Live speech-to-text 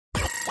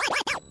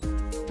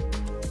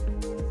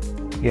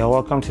You're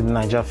welcome to the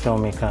Naija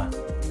Filmmaker,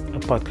 a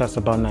podcast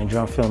about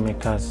Nigerian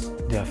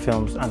filmmakers, their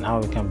films, and how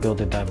we can build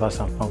a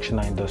diverse and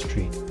functional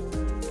industry.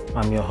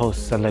 I'm your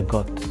host,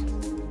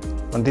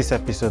 Selegot. On this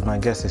episode, my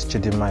guest is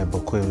Chidinma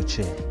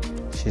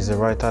Igbokweuche. She's a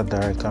writer,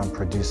 director, and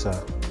producer.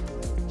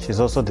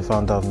 She's also the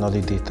founder of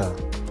Nollydata,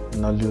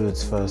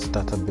 Nollywood's first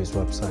database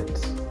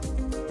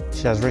website.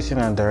 She has written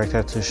and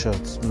directed 2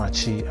 shorts,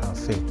 Machi and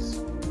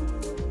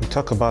Fate. We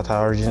talk about her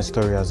origin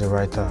story as a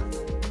writer,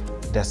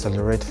 the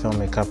Accelerate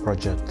Filmmaker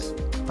project,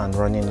 and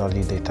running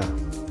Nollydata.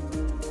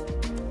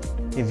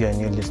 If you're a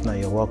new listener,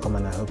 you're welcome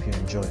and I hope you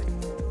enjoy.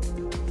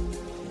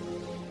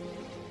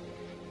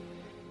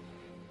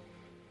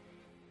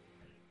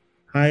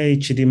 Hi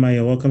Chidinma,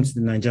 you're welcome to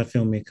the Naija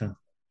Filmmaker.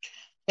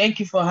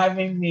 Thank you for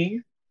having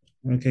me.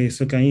 Okay,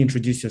 so can you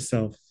introduce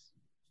yourself?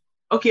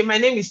 Okay, my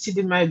name is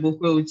Chidinma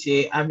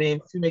Igbokweuche. I'm a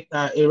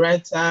filmmaker, a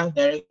writer,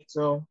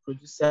 director,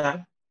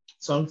 producer,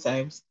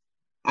 sometimes,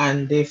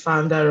 and the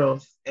founder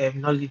of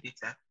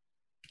Nollydata.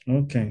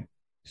 Okay,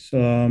 so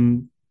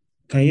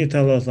can you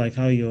tell us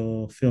how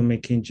your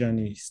filmmaking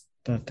journey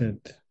started?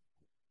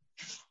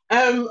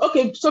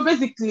 Okay, so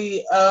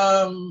basically,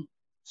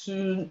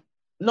 to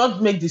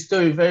not make the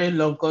story very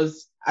long,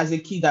 because as a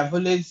kid, I've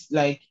always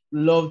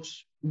loved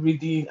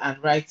reading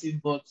and writing,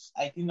 but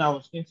I didn't know I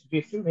was going to be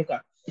a filmmaker.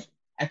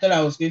 I thought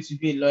I was going to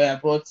be a lawyer,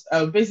 but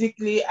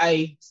basically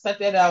I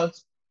started out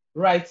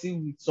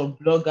writing with some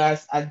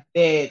bloggers, and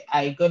then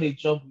I got a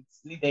job with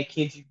Lead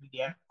KG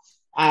Media,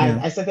 and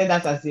I started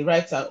that as a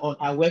writer on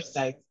our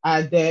website.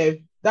 And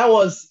that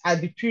was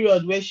at the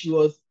period where she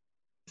was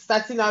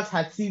starting out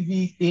her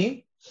TV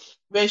thing,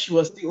 where she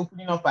was still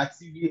opening up her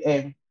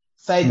TV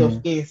side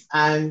of things,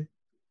 and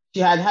she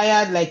had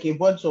hired a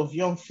bunch of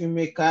young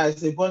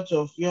filmmakers, a bunch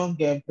of young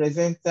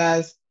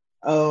presenters,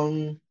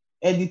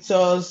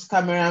 editors,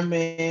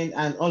 cameramen,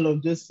 and all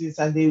of those things.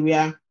 And they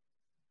were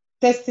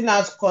testing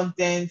out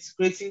content,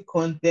 creating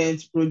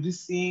content,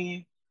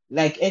 producing,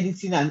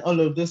 editing and all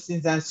of those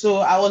things. And so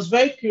I was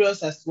very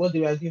curious as to what they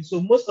were doing. So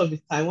most of the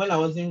time when I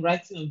wasn't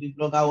writing on the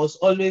blog, I was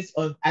always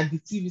at the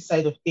TV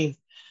side of things.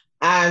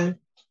 And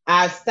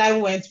as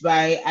time went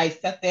by, I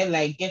started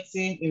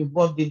getting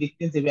involved in the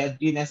things they were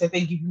doing. I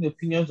started giving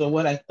opinions on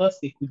what I thought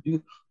they could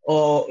do,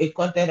 or a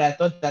content I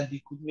thought that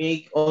they could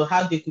make, or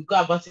how they could go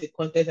about the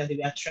content that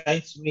they were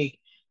trying to make.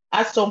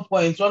 At some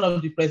point, one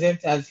of the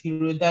presenters,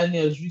 Hero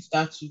Daniels, reached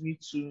out to me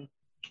to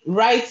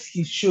write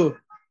his show,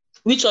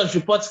 which was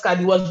Report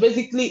Card. It was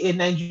basically a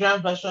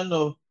Nigerian version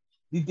of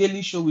The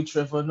Daily Show with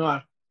Trevor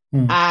Noah.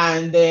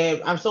 And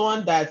I'm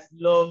someone that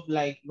loves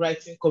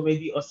writing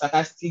comedy or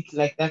sarcastic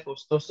type of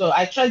stuff. So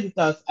I tried it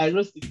out. I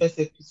wrote the first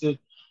episode,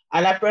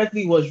 and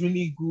apparently it was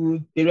really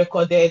good. They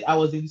recorded. I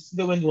was in the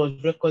studio when it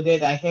was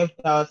recorded. I helped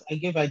out. I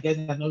gave ideas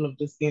and all of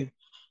those things.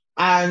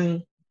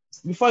 And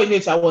before you know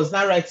it, I was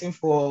now writing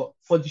for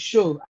the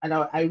show, and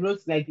I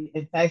wrote the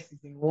entire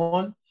season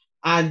 1,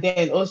 and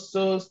then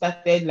also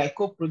started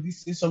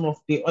co-producing some of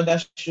the other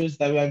shows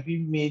that were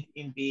being made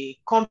in the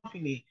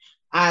company.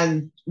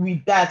 And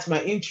with that,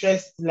 my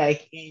interest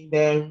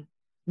in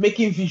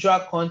making visual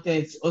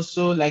content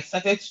also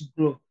started to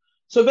grow.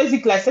 So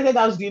basically, I started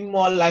out doing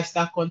more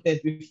lifestyle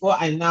content before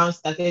I now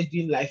started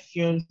doing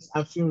films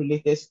and film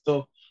related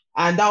stuff.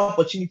 And that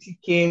opportunity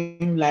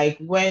came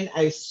when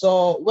I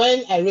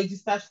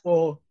registered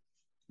for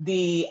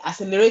the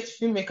Accelerate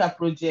Filmmaker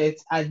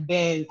project, and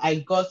then I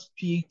got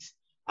picked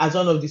as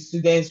one of the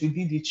students. We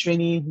did the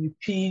training, we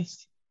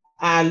pitched,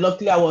 and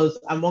luckily I was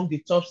among the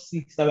top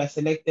 6 that were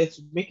selected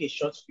to make a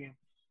short film.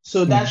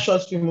 So that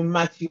short film,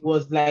 Machi,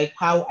 was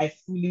how I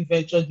fully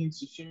ventured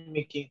into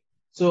filmmaking.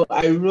 So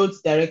I wrote,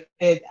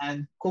 directed,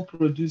 and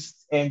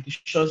co-produced the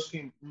short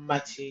film,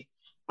 Machi.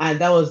 And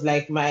that was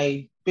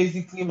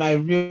basically my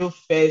real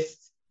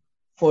first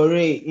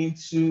foray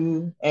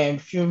into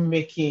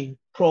filmmaking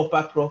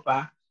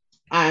proper.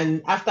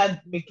 And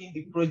after making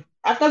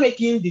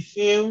the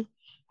film,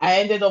 I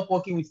ended up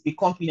working with the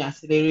company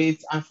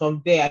Accelerate, and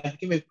from there I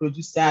became a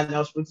producer, and I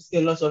was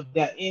producing a lot of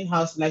their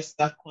in-house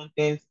lifestyle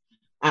content,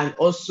 and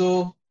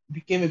also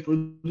became a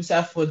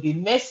producer for the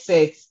next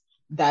set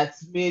that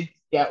made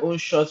their own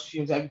short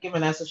films. I became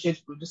an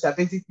associate producer,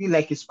 basically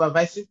a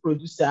supervising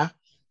producer.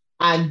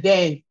 And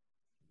then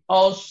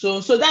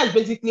also, so that's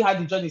basically how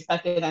the journey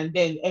started, and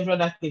then every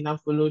other thing now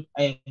followed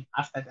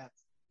after that.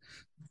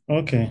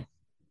 Okay.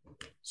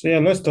 So yeah,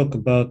 let's talk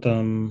about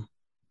the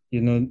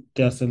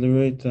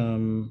Accelerate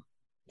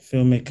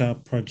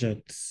Filmmaker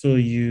project. So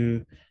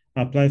you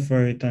applied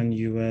for it and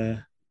you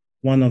were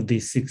one of the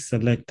 6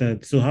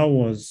 selected. So how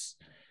was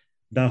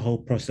that whole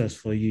process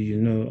for you?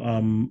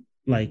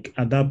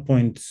 At that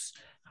point,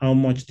 how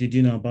much did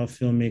you know about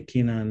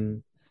filmmaking,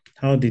 and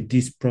how did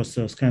this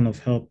process kind of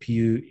help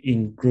you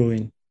in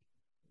growing?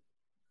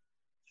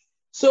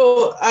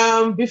 So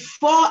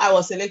before I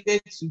was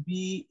selected to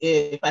be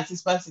a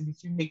participant in the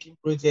filmmaking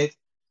project,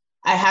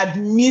 I had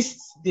missed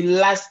the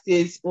last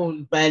stage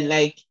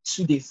by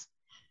 2 days.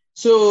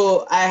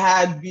 So I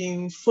had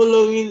been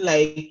following,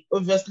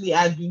 obviously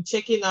I'd been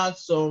checking out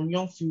some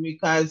young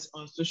filmmakers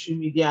on social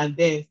media, and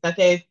then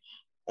started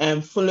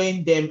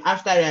following them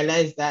after I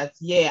realized that,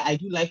 yeah, I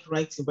do like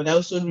writing, but I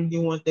also really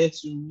wanted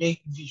to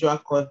make visual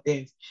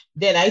content.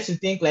 Then I used to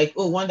think like,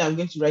 oh, one day I'm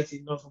going to write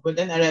a novel. But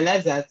then I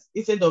realized that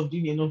instead of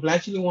doing a novel, I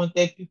actually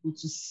wanted people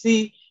to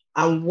see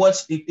and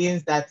watch the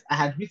things that I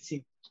had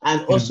written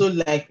and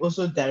Yeah.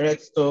 also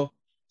direct stuff.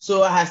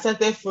 So I had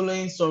started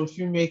following some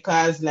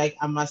filmmakers like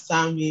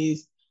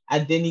Amasamis,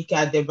 Adenike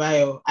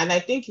Adebayo. And I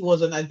think it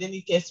was on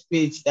Adenike's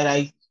page that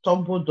I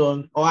stumbled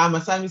on, or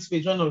Amasami's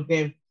page, one of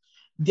them,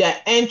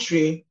 their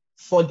entry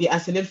for the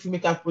Accelerate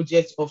Filmmaker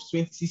project of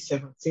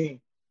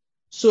 2017.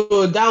 So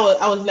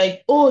I was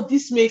like, oh,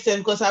 this makes sense,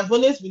 because I've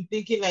always been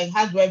thinking like,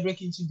 how do I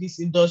break into this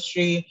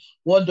industry?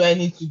 What do I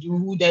need to do?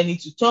 Who do I need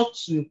to talk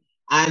to?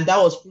 And that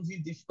was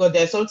proving difficult.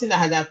 There's something I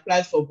had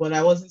applied for, but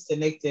I wasn't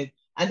selected.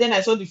 And then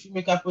I saw the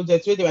filmmaker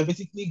project where they were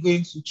basically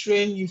going to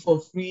train you for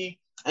free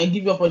and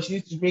give you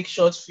opportunity to make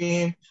short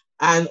film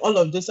and all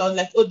of this. I was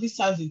like, oh, this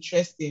sounds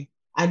interesting.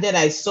 And then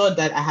I saw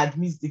that I had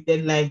missed the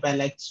deadline by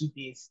like 2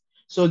 days.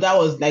 So that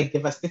was like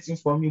devastating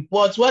for me.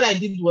 But what I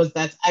did was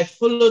that I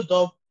followed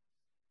up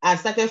and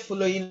started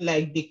following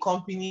like the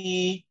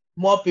company,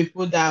 more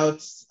people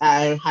that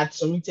had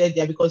submitted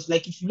there, because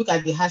like if you look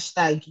at the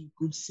hashtag, you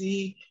could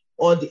see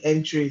all the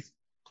entries.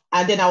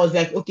 And then I was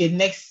like, okay,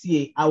 next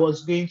year I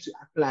was going to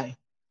apply.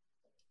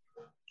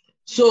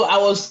 So I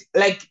was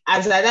like,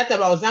 as at that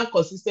time, I was now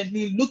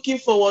consistently looking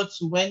forward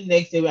to when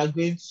next year we are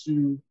going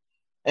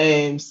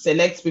to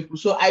select people.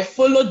 So I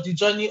followed the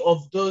journey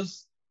of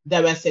those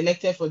that were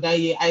selected for that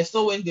year. I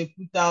saw when they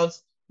put out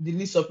the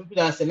list of people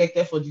that are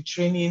selected for the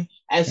training.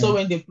 I saw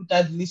when they put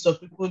out the list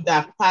of people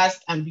that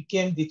passed and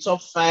became the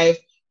top 5,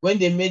 when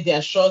they made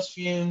their short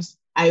films.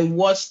 I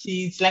watched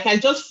it. Like I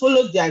just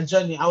followed their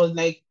journey. I was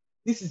like,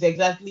 this is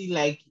exactly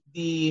like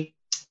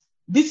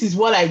this is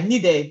what I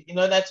needed in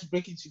order to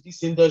break into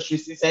this industry,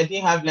 since I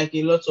didn't have like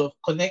a lot of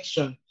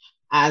connection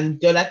and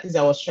the other things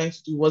I was trying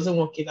to do wasn't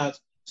working out.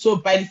 So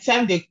by the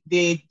time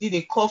they did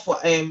a call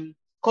for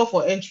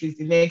entries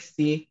the next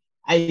day,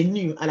 I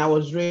knew and I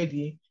was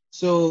ready.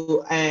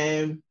 So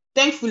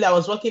thankfully I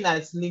was working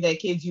at Linda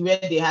KG where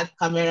they had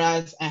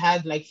cameras. I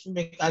had like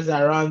filmmakers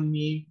around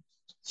me.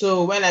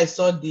 So when I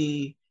saw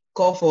the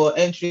call for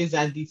entries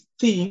and the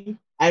theme,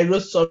 I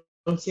wrote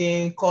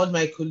something, called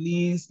my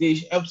colleagues. They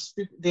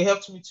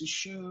helped me to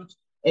shoot,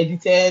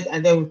 edited,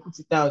 and then we put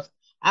it out.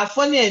 And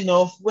funny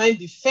enough, when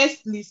the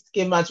first list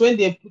came out, when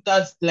they put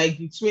out like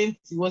the 20,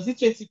 was it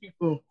 20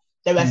 people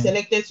that were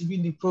selected to be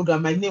in the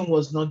program, my name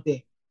was not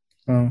there.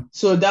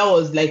 So that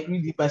was like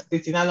really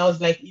devastating. And I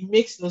was like, it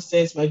makes no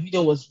sense. My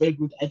video was very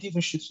good. I didn't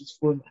even shoot with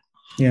phone.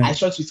 Yeah. I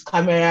shot with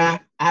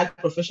camera. I had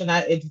professional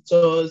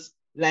editors.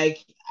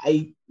 Like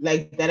I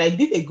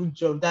did a good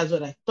job. That's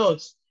what I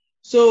thought.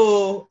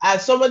 So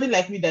as somebody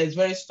like me that is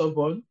very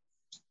stubborn,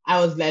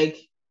 I was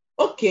like,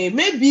 okay,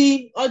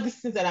 maybe all these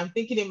things that I'm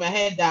thinking in my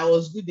head that I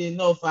was good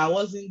enough, I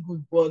wasn't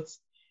good, but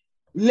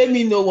let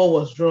me know what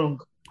was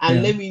wrong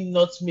and let me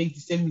not make the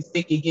same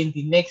mistake again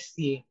the next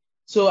year.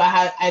 So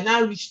I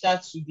now reached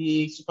out to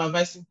the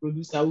supervising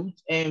producer,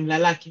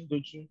 Lala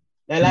Kindoju.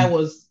 Lala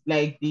was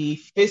like the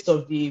face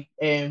of the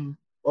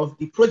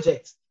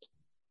project.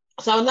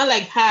 So I was not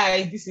like,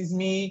 hi, this is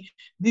me.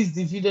 This is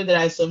the video that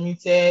I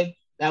submitted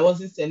that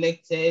wasn't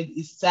selected.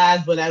 It's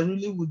sad, but I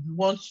really would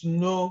want to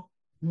know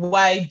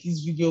why this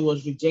video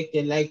was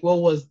rejected. Like, what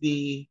was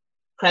the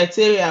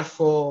criteria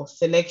for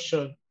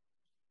selection?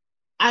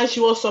 And she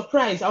was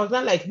surprised. I was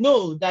not like,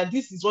 no, that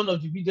this is one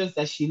of the videos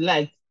that she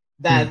liked,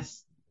 that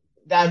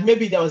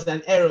maybe there was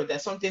an error,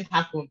 that something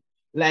happened.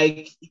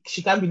 Like,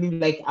 she can't believe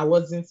like I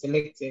wasn't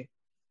selected.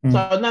 So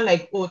I was not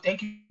like, oh,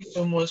 thank you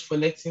so much for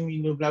letting me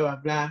know, blah, blah,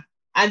 blah.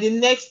 And the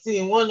next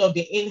thing, one of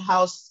the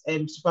in-house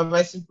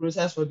supervising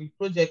producers for the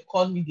project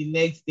called me the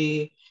next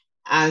day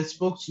and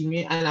spoke to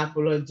me and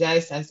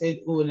apologized and said,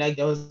 oh, like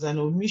there was an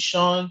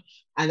omission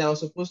and I was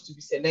supposed to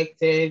be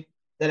selected,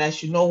 that I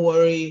should not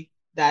worry,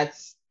 that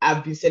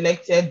I've been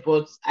selected,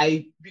 but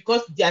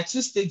because there are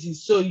 2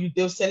 stages, so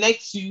they'll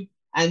select you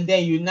and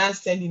then you now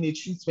send in a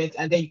treatment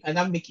and then you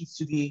cannot make it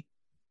to the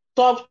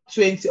top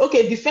 20.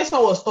 Okay, the first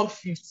one was top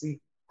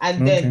 50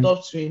 and then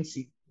top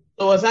 20.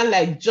 So it wasn't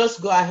like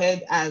just go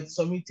ahead and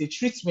submit a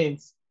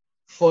treatment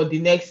for the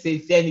next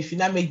stage. Then if you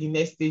now make the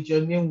next stage,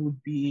 your name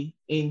would be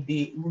on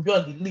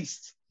the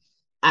list.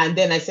 And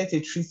then I sent a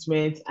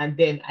treatment and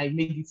then I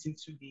made it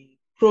into the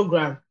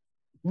program,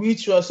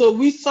 which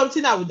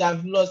something I would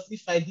have lost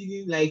if I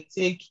didn't like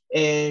take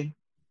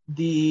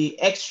the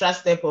extra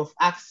step of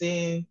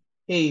asking,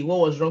 hey, what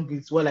was wrong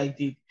with what I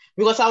did?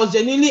 Because I was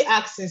genuinely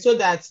asking so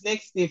that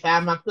next day, if I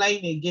am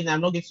applying again, I'm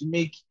not going to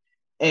make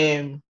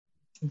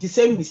the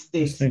same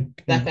mistakes,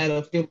 that kind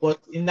of thing.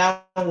 But it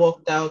now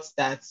worked out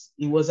that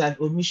it was an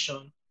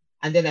omission.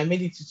 And then I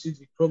made it to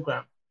the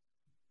program.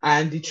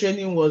 And the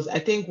training was, I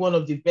think, one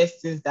of the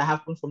best things that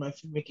happened for my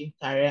filmmaking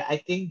career. I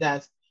think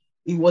that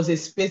it was a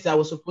space I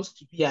was supposed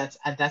to be at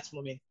that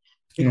moment.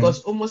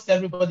 Because almost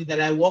everybody that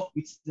I work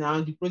with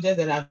now, the projects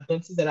that I've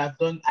done, things that I've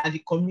done, and the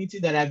community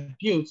that I've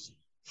built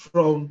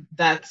from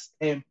that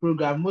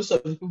program, most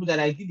of the people that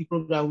I did the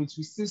program with,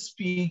 we still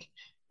speak.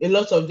 a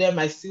lot of them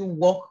I still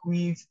work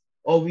with,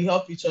 or we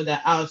help each other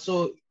out.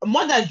 So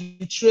more than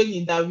the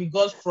training that we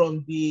got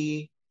from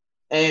the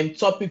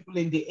top people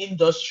in the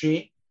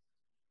industry,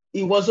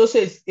 it was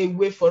also a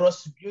way for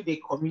us to build a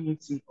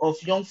community of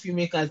young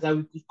filmmakers that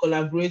we could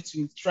collaborate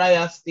with, try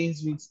out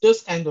things with,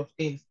 those kind of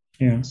things.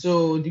 Yeah.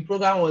 So the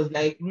program was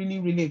like really,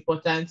 really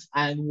important,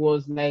 and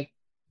was like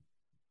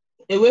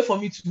a way for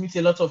me to meet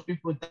a lot of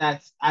people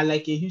that are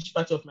like a huge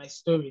part of my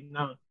story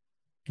now.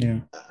 Yeah.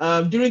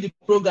 During the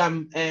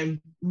program,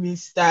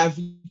 Mr.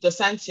 Victor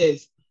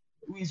Sanchez,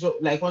 who is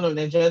like one of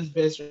Nigeria's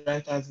best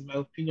writers, in my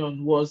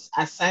opinion, was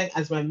assigned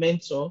as my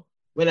mentor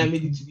when I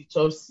made it to the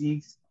top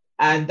six.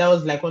 And that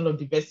was like one of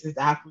the best things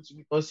that happened to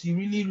me, because he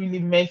really, really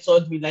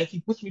mentored me. Like, he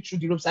put me through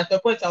the ropes. At the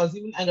point, I was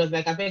even angry. I was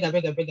like, I beg,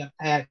 I'm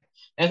tired.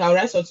 Like, I would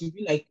write something to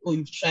be like, oh,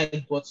 you've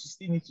tried, but you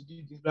still need to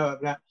do this, blah, blah,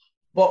 blah.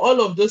 But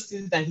all of those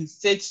things that he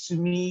said to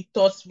me,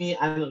 taught me,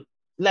 and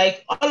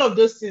like all of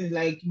those things,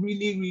 like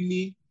really,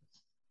 really,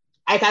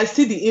 I can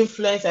see the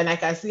influence, and I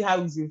can see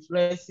how it's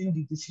influencing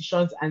the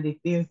decisions and the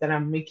things that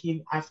I'm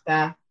making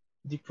after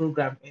the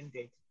program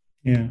ended.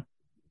 Yeah.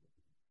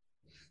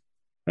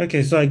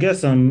 Okay, so I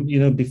guess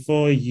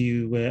before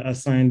you were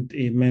assigned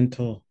a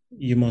mentor,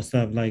 you must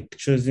have like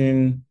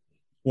chosen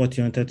what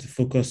you wanted to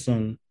focus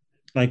on.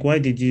 Like, why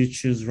did you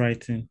choose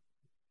writing?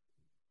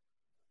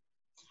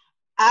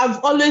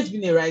 I've always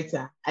been a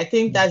writer. I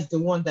think that's the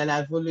one that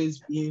I've always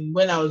been.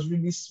 When I was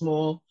really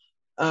small,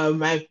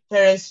 my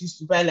parents used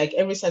to buy, like,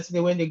 every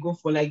Saturday when they go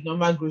for like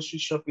normal grocery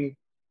shopping,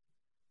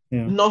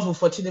 Yeah. novel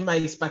for Chidinma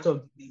is part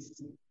of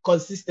this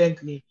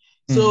consistently.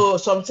 Mm. So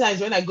sometimes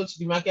when I go to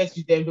the market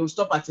with them, they'll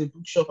stop at a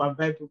bookshop and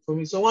buy book for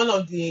me. So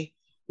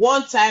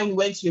one time we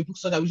went to a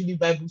bookstore that we usually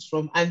buy books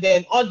from, and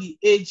then all the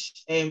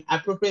age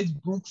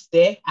appropriate books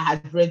there, I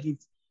had read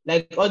it.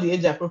 Like, all the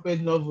age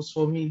appropriate novels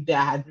for me there,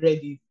 I had read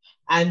it.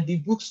 And the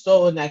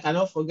bookstore owner, I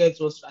cannot forget,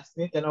 was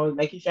fascinated. I was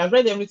like, if you have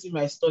read everything in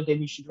my store,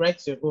 then you should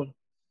write your own.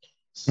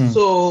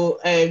 So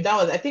that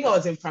was, I think I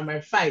was in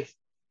primary 5.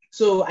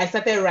 So I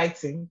started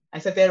writing. I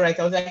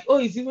was like, oh,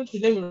 it's even to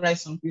let me write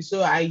something.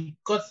 So I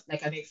got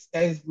like an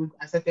exercise book.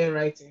 I started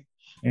writing.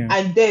 Yeah.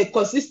 And then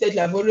consistently,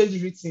 I've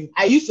always written.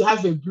 I used to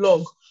have a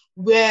blog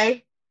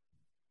where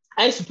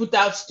I used to put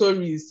out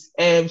stories,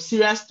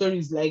 serious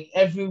stories, like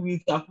every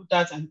week I put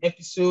out an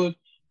episode.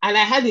 And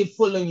I had a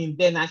following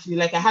then, actually.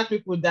 Like, I had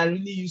people that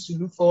really used to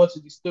look forward to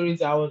the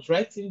stories I was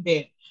writing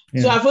then.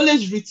 Yeah. So I've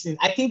always written.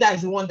 I think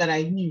that's the one that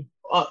I knew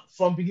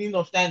from beginning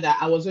of time, that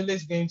I was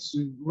always going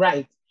to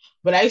write.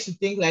 But I used to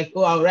think like,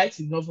 oh, I'll write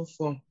in novel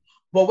form.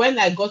 But when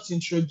I got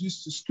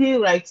introduced to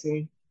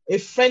screenwriting, a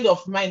friend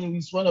of mine who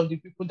is one of the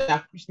people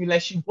that pushed me,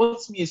 like, she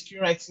bought me a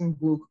screenwriting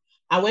book.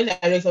 And when I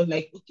read it, I was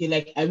like, okay,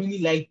 like, I really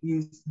like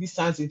this. This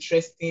sounds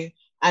interesting.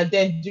 And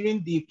then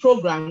during the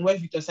program, when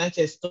Victor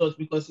Sanchez taught,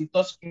 because he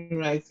taught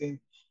screenwriting,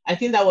 I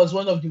think that was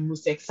one of the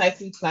most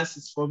exciting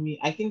classes for me.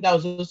 I think that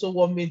was also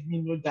what made me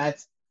know that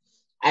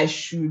I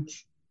should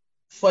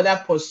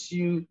further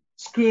pursue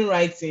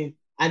screenwriting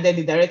and then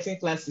the directing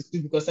classes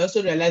too, because I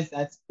also realized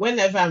that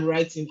whenever I'm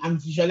writing, I'm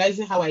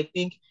visualizing how I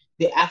think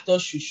the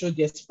actors should show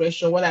the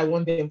expression, what I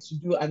want them to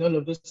do, and all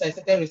of those. So I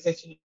started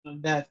researching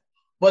on that.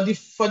 But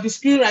for the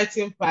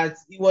screenwriting part,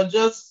 it was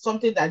just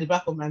something at the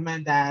back of my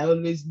mind that I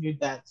always knew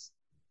that,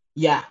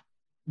 yeah,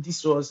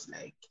 this was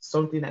like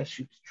something I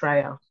should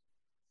try out.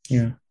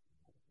 Yeah.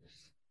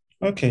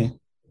 Okay.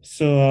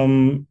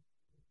 So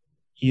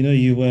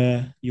you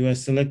were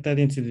selected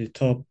into the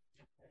top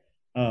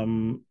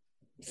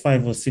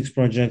 5 or 6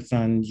 projects,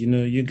 and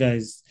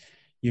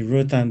you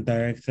wrote and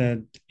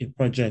directed a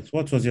project.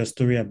 What was your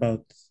story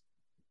about?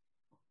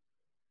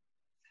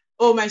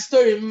 Oh, my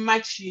story,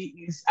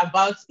 Machi, is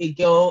about a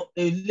girl,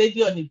 a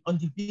lady on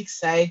the big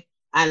side,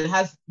 and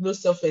has low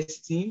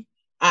self-esteem.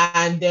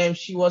 And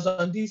she was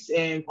on this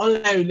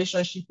online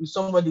relationship with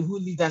somebody who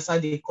lived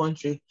outside the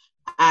country.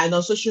 And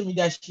on social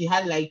media, she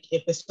had like a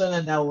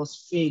persona that was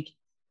fake.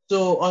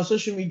 So on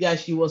social media,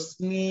 she was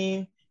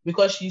slim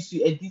because she used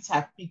to edit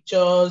her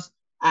pictures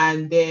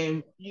and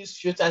use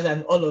filters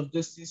and all of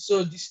those things.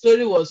 So the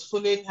story was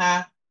following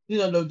her,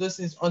 doing all of those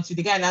things, until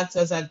the guy now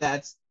tells her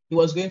that he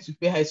was going to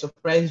pay her a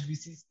surprise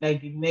visit like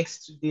the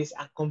next 2 days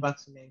and come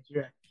back to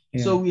Nigeria.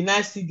 Yeah. So we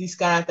now see this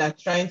character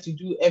trying to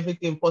do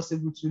everything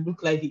possible to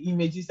look like the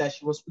images that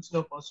she was putting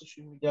up on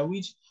social media,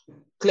 which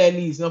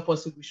clearly is not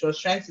possible. She was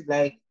trying to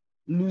like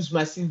lose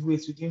massive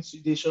weight within 2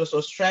 days. She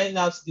was trying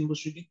out the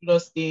most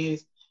ridiculous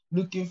things,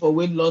 looking for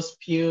weight loss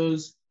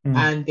pills,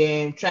 and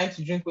then trying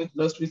to drink weight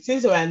loss pills,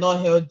 things that were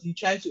not healthy,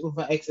 trying to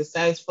over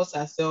exercise, force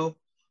herself,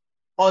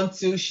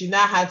 until she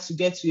now had to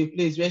get to a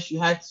place where she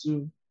had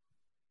to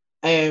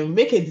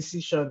make a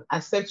decision,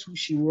 accept who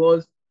she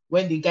was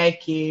when the guy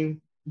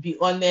came, be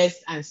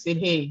honest and say,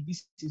 hey,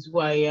 this is who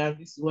I am,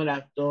 this is what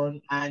I've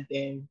done,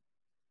 and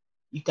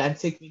you can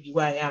take me the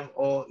way I am,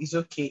 or it's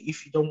okay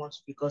if you don't want to,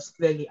 because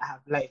clearly I have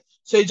life.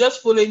 So it's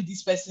just following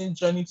this person's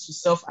journey to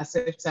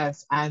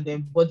self-acceptance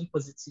and body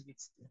positivity.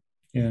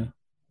 Yeah.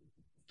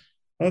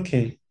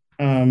 Okay.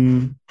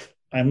 I'm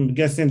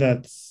guessing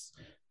that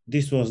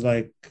this was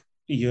like,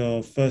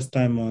 your first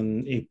time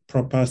on a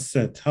proper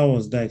set. How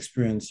was that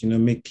experience,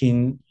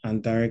 making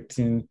and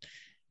directing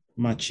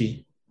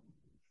Machi?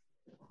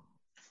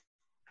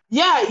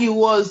 Yeah, it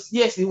was.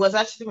 Yes, it was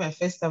actually my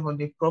first time on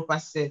the proper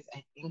set,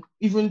 I think.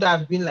 Even though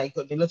I've been like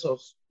on a lot of,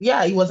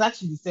 yeah, it was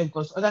actually the same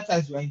because other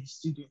times we were in the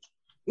studio.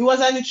 It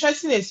was an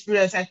interesting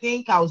experience. I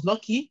think I was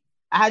lucky.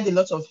 I had a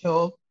lot of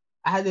help.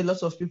 I had a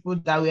lot of people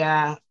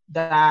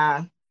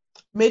that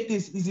made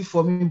this easy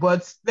for me.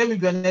 But let me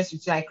be honest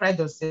with you, I cried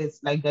on set.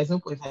 Like there's no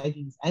point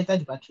hiding this. I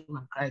entered the bathroom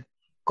and cried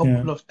a Yeah.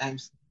 couple of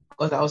times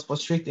because I was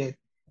frustrated.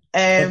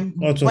 What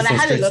But was I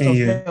had a lot frustrating of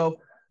you? help.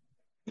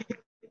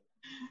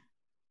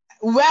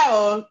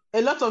 Well,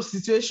 a lot of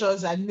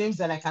situations and names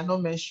that I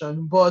cannot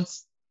mention, but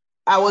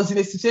I was in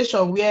a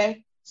situation where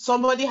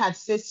somebody had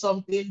said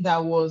something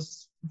that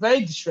was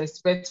very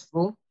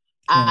disrespectful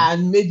Yeah.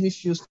 and made me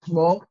feel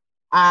small.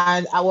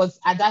 And I was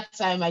at that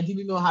time, I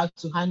didn't know how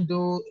to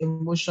handle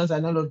emotions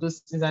and all of those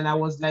things. And I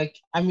was like,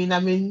 I mean,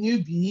 I'm a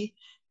newbie,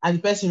 and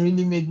the person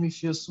really made me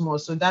feel small.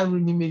 So that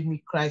really made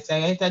me cry. So I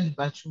entered the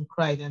bathroom,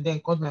 cried, and then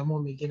called my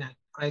mom again and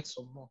cried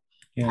some more.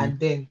 Yeah. And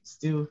then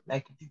still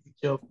like did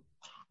the job.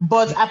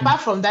 But Okay.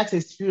 apart from that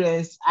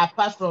experience,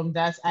 apart from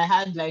that, I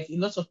had like a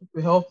lot of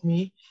people help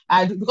me.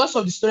 And because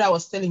of the story I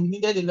was telling, we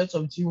needed a lot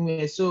of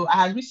gym. So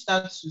I had reached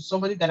out to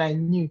somebody that I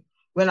knew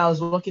when I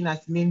was working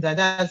at Linda.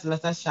 That's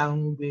Lata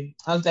Shangube.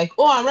 I was like,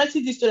 oh, I'm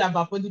writing this story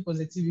about body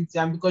positivity.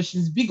 And because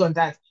she's big on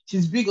that,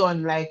 she's big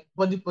on like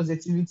body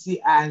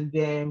positivity and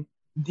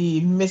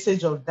the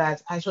message of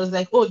that. And she was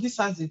like, oh, this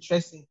sounds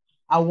interesting.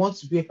 I want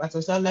to be a part of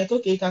it. So I'm like,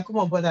 okay, you can come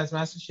on board as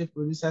my associate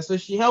producer. So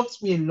she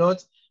helped me a lot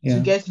to Yeah.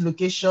 get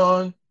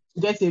location,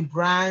 get a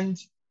brand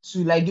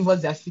to like give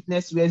us their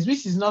fitness wears,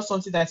 which is not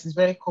something that is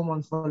very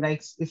common for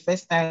like a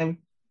first time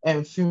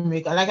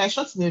filmmaker. Like I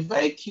shot in a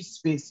very cute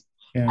space.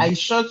 Yeah. I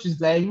shot with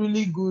like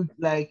really good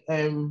like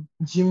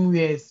gym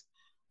wears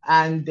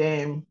and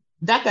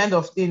that kind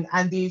of thing.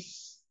 And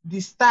the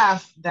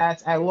staff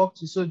that I worked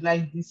with, so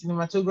like the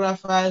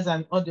cinematographers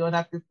and all the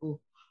other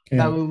people Yeah.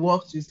 that we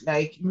worked with,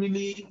 like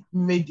really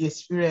made the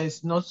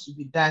experience not to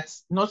be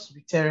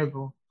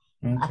terrible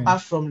Okay.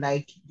 apart from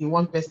like the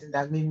one person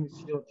that made me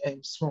feel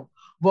small.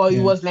 But it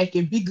Yeah. was like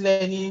a big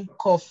learning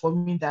curve for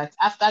me that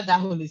after that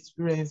whole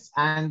experience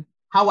and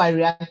how I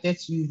reacted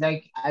to it,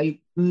 like I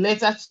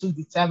later took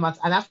the time out.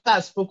 And after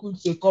I've spoken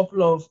to a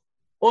couple of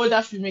older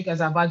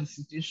filmmakers about the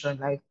situation,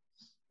 like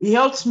it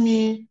helped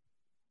me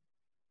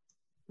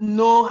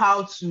know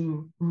how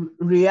to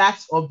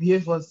react or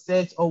behave on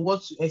set or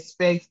what to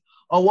expect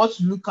or what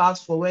to look out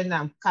for when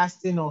I'm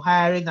casting or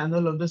hiring and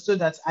all of those so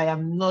that I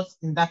am not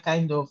in that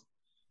kind of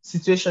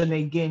situation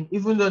again,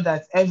 even though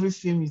that every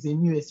film is a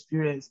new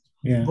experience.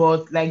 Yeah.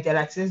 But like there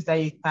are things that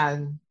you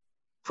can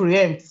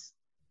preempt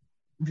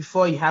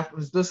before it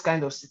happens, those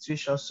kind of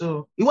situations.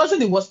 So it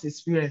wasn't the worst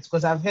experience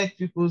because I've heard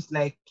people's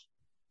like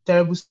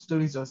terrible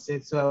stories on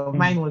set. So Mm.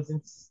 mine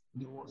wasn't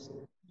the worst.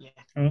 Yeah.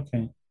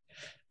 Okay.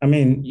 I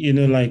mean,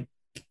 like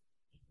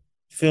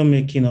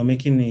filmmaking or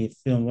making a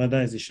film,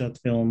 whether it's a short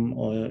film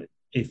or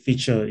a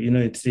feature,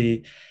 it's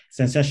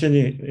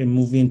essentially a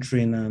moving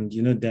train, and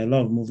there are a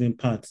lot of moving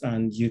parts,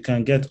 and you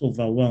can get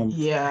overwhelmed.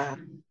 Yeah.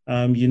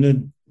 Um, you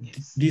know,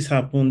 Yes. this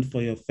happened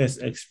for your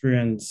first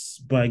experience,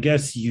 but I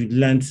guess you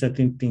learned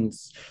certain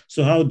things.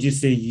 So how do you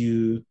say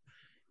you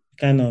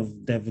kind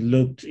of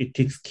developed a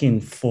thick skin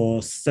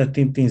for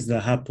certain things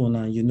that happen,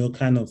 and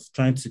kind of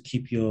trying to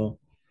keep your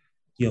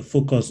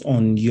focus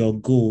on your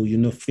goal,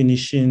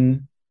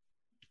 finishing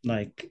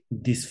like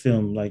this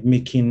film, like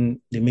making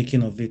the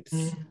making of it?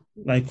 Mm.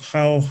 Like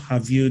how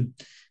have you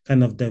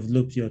kind of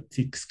developed your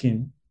thick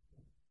skin?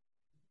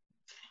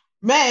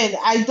 Man,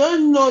 I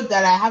don't know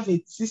that I have a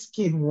thick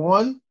skin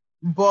one,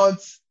 but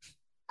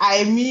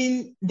I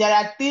mean, there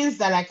are things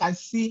that I can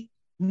see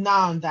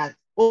now that,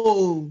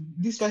 oh,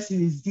 this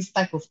person is this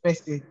type of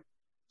person.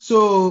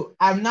 So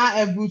I'm now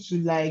able to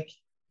like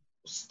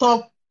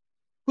stop,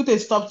 put a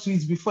stop to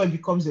it before it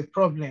becomes a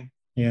problem.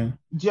 Yeah.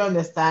 Do you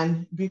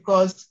understand?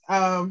 Because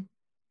I'm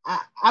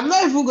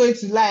not even going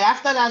to lie.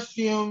 After that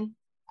film,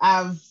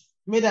 I've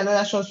made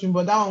another short film,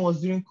 but that one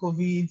was during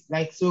COVID.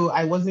 Like, so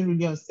I wasn't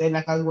really on set.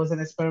 Like, I was an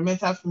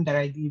experimental film that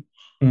I did.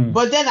 Mm.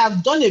 But then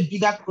I've done a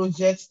bigger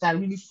project that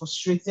really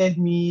frustrated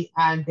me.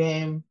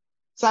 And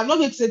so I'm not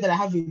going to say that I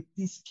have a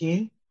thick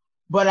skin,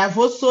 but I've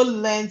also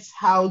learned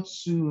how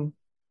to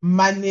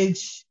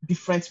manage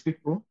different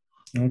people.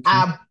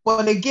 Okay.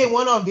 But again,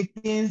 one of the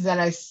things that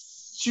I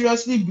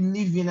seriously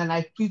believe in and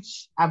I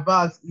preach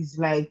about is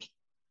like,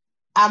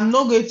 I'm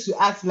not going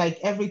to act like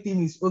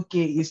everything is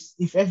okay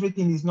if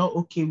everything is not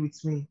okay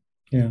with me.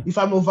 Yeah. If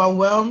I'm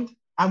overwhelmed,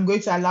 I'm going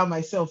to allow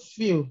myself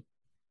feel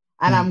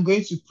and Mm. I'm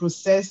going to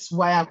process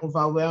why I'm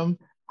overwhelmed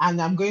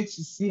and I'm going to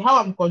see how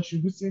I'm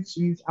contributing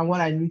to it and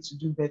what I need to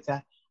do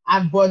better.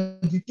 And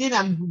but the thing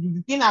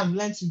I've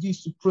learned to do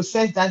is to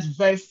process that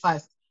very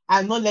fast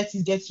and not let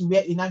it get to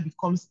where it now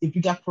becomes a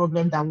bigger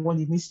problem than what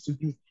it needs to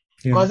be.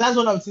 Yeah. Because that's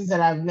one of the things that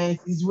I've learned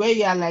is where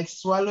you're like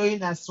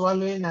swallowing and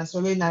swallowing and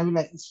swallowing and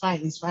you're like, it's fine,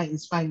 it's fine,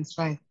 it's fine, it's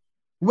fine.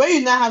 When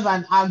you now have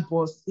an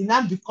outburst, it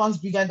now becomes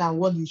bigger than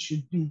what it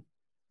should be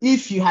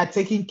if you had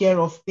taken care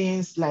of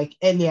things like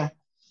earlier.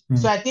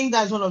 So Mm. I think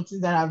that's one of the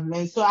things that I've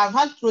learned. So I've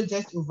had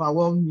projects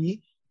overwhelm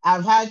me.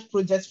 I've had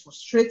projects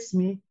frustrate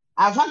me.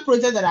 I've had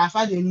projects that I've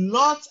had a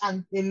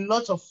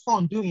lot of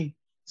fun doing.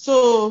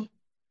 So,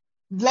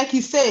 like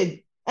you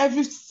said,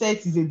 every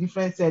set is a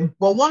different set.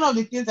 But one of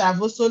the things that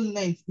I've also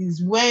learned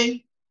is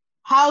when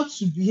how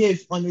to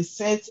behave on a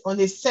set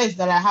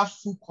that I have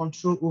full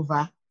control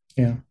over,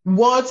 Yeah.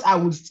 what I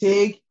would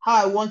take, how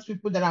I want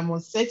people that I'm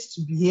on set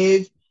to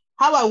behave,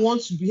 how I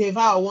want to behave,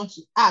 how I want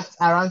to act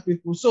around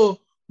people.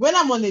 So when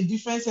I'm on a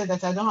different set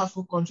that I don't have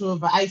full control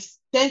over, I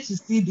tend to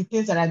see the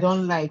things that I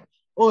don't like.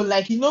 Oh,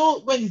 like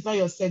when it's not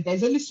your set,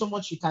 there's only so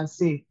much you can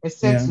say,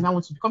 except Yeah. you now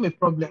want to become a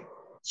problem.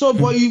 So,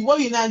 but what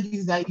you now do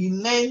is that you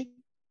learn,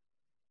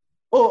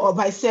 or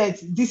by said,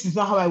 this is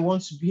not how I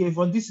want to behave,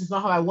 or this is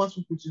not how I want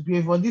people to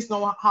behave, or this is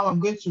not how I'm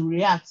going to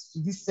react to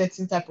this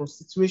certain type of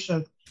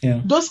situation.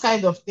 Yeah. Those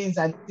kind of things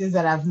are things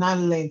that I've now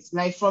learned.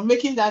 Like from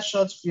making that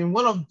short film,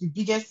 one of the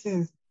biggest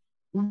things,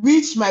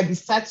 which might be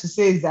sad to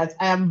say, is that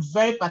I am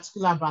very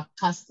particular about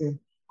casting.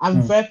 I'm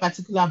Mm. very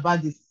particular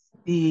about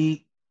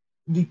the,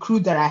 the crew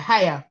that I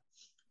hire.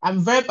 I'm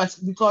very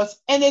particular because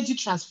energy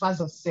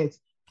transfers on set.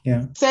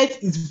 Yeah.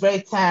 Set is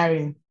very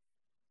tiring.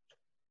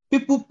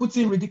 People put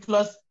in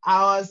ridiculous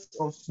hours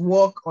of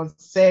work on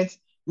set.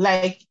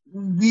 Like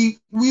we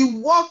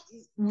work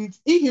with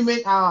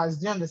inhuman hours,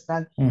 do you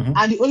understand? Mm-hmm.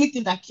 And the only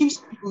thing that keeps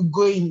people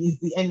going is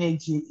the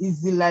energy,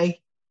 is the like,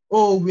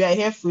 oh, we are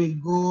here for a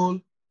goal.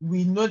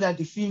 We know that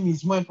the film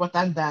is more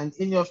important than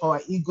any of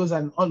our egos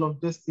and all of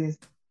those things.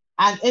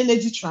 And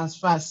energy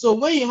transfer. So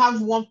when you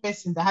have one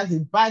person that has a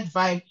bad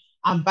vibe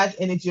and bad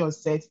energy on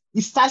set,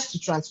 it starts to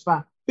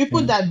transfer.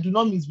 People Yeah. that do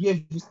not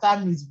misbehave will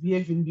start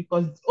misbehaving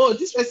because, oh,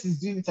 this person is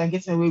doing it and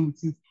getting away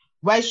with it.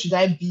 Why should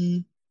I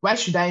be? Why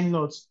should I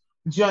not?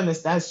 Do you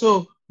understand?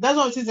 So that's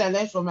one of the things I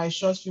learned from my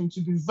short film,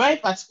 to be very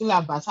particular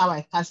about how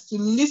I cast, to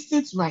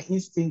listen to my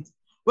instinct.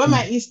 When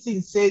my Mm.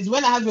 instinct says,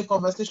 when I have a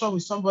conversation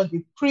with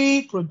somebody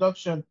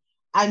pre-production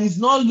and it's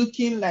not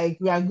looking like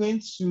we are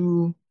going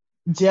to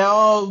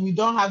gel, we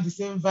don't have the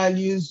same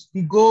values,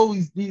 we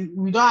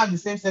don't have the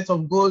same set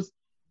of goals,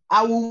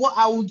 I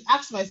would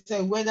ask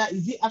myself whether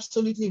is it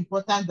absolutely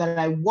important that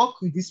I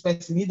work with this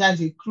person, either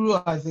as a crew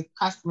or Yeah.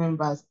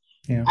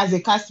 as a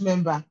cast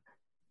member.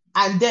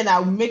 And then I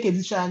will make a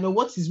decision. I know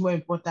what is more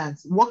important,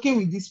 working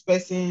with this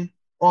person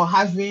or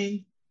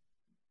having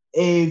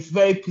a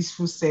very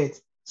peaceful set.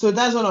 So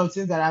that's one of the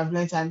things that I've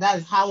learned, and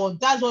that's one of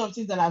the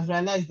things that I've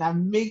realized that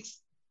makes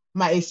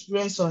my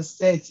experience on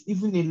set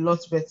even a lot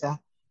better.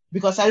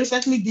 Because I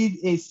recently did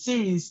a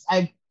series.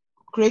 I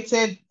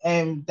created,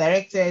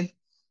 directed,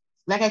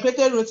 like I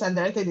created, wrote, and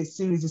directed a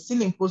series. It's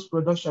still in post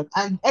production,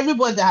 and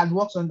everybody that had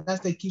worked on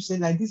that set keeps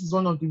saying like this is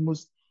one of the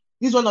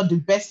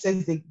best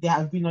sets they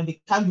have been on.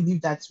 They can't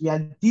believe that we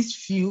are this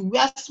few. We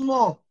are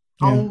small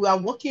Yeah. and we are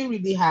working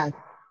really hard.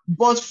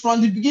 But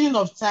from the beginning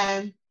of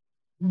time,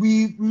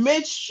 we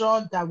made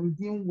sure that we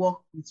didn't work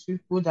with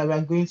people that were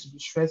going to be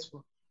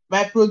stressful.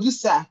 My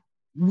producer,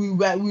 we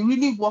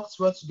really worked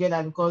well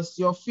together, because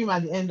your film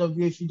at the end of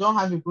the day, if you don't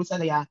have a producer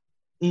that you're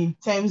in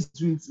terms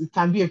with, it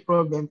can be a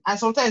problem. And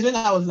sometimes when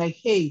I was like,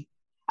 hey,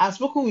 I've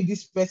spoken with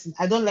this person,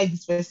 I don't like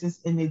this person's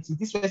energy.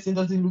 This person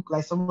doesn't look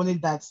like somebody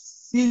that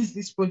sees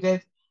this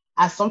project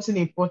as something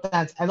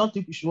important. I don't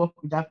think we should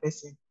work with that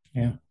person.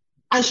 Yeah.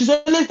 And she's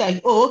always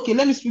like, oh, okay,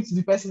 let me speak to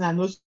the person and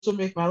also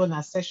make my own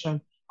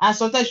assessment. And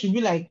sometimes she'll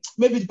be like,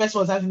 maybe the person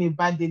was having a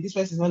bad day. This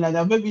person is not like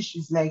that. Maybe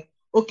she's like,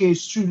 okay,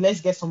 it's true.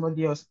 Let's get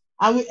somebody else.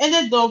 And we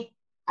ended up,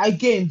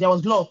 again, there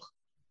was luck,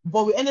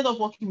 but we ended up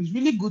working with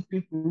really good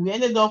people. We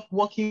ended up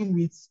working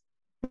with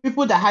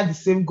people that had the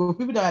same goal,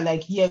 people that were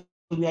like, yeah,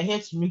 we are here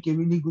to make a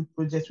really good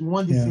project. We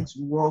want this Yeah. thing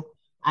to work.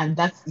 And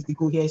that is the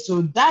goal here.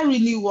 So that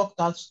really worked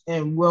out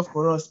well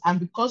for us. And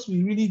because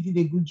we really did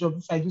a good job,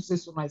 if I do say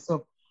so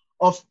myself,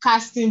 of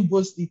casting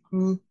both the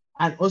crew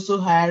and also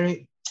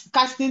hiring,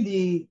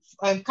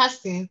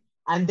 casting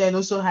and then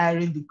also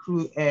hiring the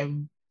crew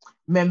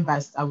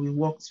members that we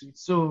worked with.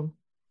 So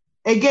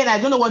again, I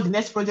don't know what the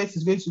next project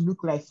is going to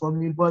look like for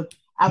me, but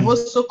I've Mm.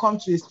 also come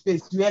to a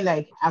space where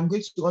like I'm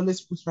going to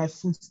always put my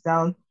foot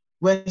down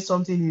when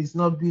something is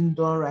not being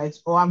done right,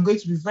 or I'm going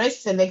to be very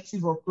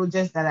selective of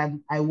projects that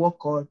I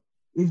work on.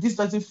 If this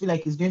doesn't feel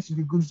like it's going to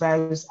be good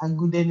vibes and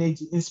good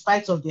energy, in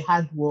spite of the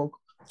hard work,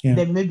 Yeah.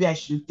 then maybe I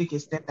should take a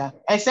step back.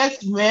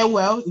 Except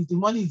well, if the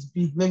money is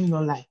big, let me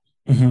not lie.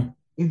 Mm-hmm.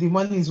 If the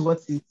money is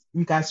worth it,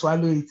 you can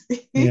swallow it.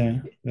 Yeah.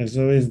 There's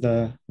always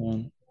the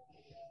one.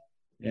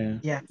 Yeah.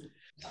 Yeah.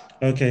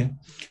 Okay.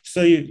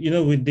 So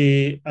with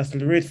the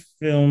Accelerate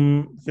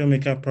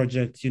Filmmaker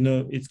project,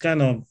 it's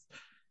kind of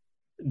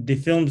the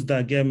films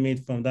that get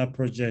made from that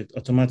project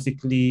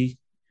automatically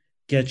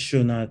get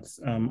shown at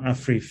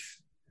AFRIF.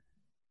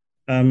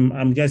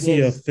 I'm guessing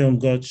your Yes. film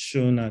got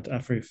shown at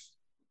AFRIF.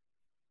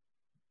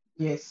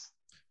 Yes.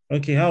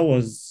 Okay, how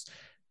was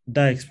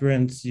that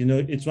experience?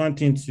 It's one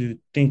thing to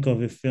think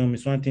of a film,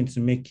 it's one thing to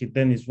make it,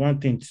 then it's one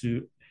thing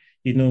to,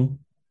 you know,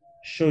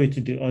 show it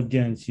to the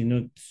audience,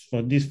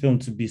 for this film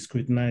to be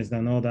scrutinized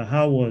and all that.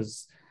 How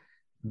was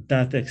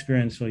that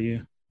experience for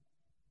you?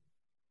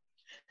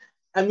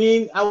 I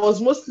mean, I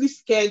was mostly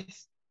scared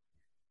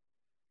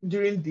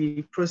during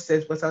the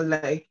process, but I was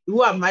like,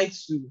 who am I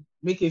to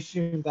make a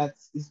film that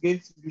is going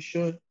to be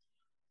shown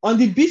on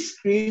the big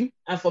screen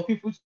and for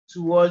people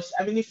to watch?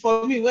 I mean,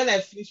 for me, when I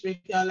finished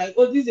making, I'm like,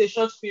 oh, this is a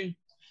short film.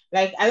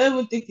 Like, I don't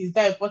even think it's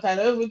that important.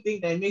 I don't even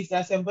think that it makes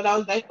that sense. But I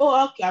was like,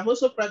 oh, okay, I'm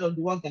also proud of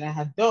the work that I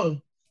had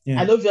done. Yeah.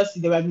 And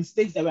obviously, there were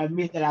mistakes that were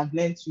made that I've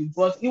learned to.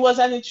 But it was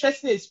an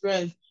interesting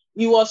experience.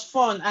 It was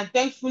fun. And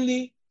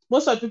thankfully,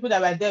 most of the people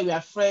that were there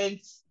were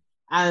friends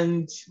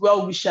and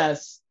well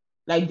wishers.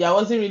 Like, there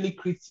wasn't really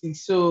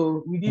critics.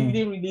 So we didn't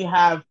really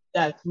have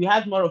that. We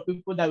had more of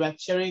people that were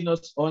cheering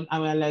us on.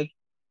 And we're like,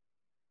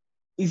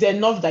 it's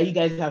enough that you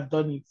guys have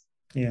done it.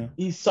 Yeah.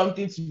 It's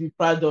something to be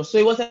proud of. So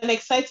it was an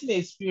exciting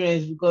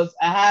experience because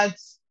I had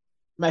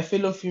my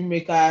fellow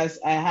filmmakers,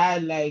 I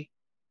had like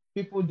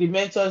people, the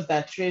mentors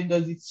that trained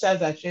us, the teachers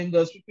that trained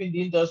us, people in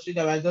the industry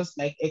that were just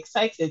like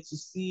excited to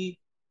see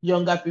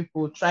younger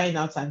people trying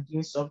out and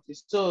doing something.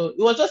 So it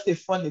was just a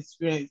fun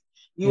experience.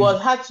 It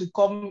was hard to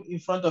come in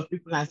front of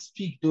people and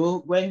speak though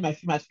when my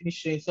film had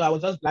finished showing. So I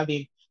was just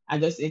blabbing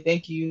and just saying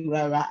thank you,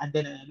 and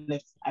then I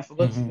left. I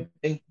forgot to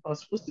thank. I was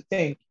supposed to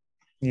thank.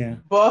 Yeah.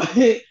 But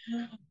it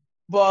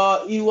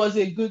was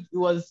a good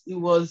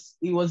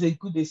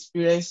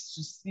experience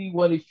to see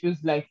what it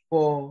feels like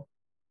for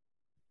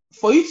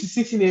you to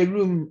sit in a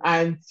room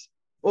and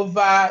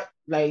over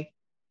like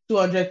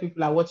 200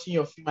 people are watching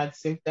your film at the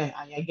same time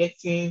and you're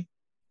getting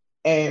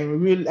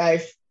real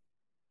life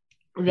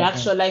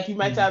reaction. Like you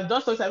might have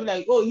done something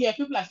like, oh yeah,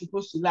 people are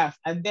supposed to laugh,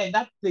 and then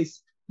that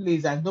place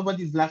plays and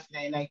nobody's laughing,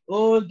 and you're like,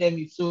 oh damn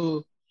it.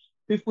 So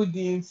people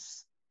didn't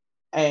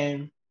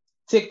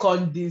take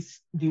on this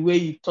the way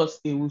you thought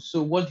they would.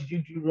 So what did you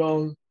do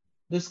wrong?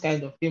 This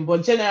kind of thing.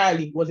 But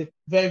generally, it was a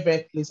very,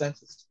 very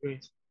pleasant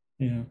experience.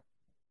 Yeah.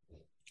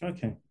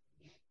 Okay.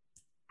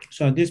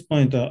 So at this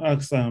point, I'll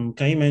ask, can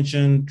you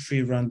mention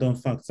 3 random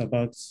facts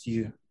about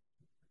you?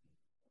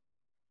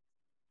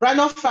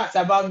 Random facts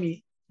about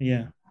me?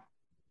 Yeah.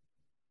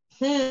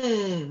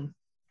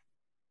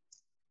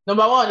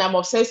 Number one, I'm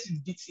obsessed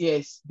with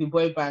BTS, the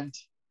boy band.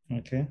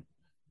 Okay.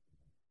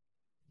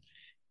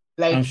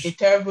 Like a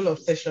terrible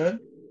obsession.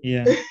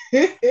 Yeah.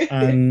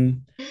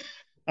 And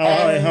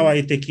how are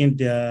you taking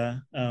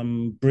their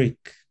break?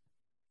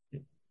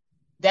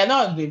 They're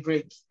not on the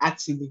break,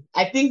 actually.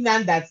 I think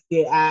now that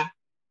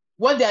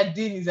what they're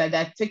doing is that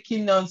they're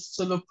taking on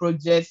solo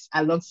projects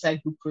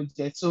alongside group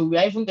projects. So we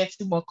are even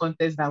getting more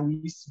content than we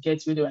used to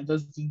get when they were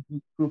just doing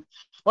group.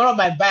 One of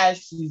my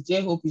biases,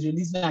 J-Hope, is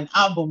releasing an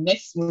album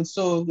next month.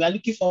 So we are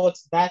looking forward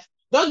to that.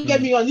 Don't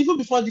get me wrong, even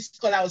before this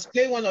call, I was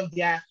playing one of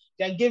their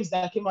games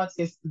that came out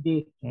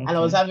yesterday, and I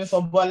was having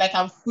fun. But like,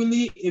 I'm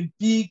fully a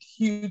big,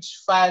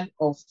 huge fan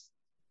of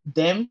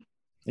them.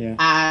 Yeah.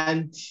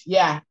 And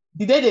yeah,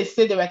 the day they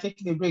said they were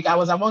taking a break, I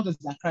was among those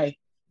that cried.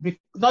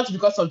 Not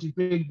because of the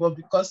break, but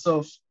because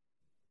of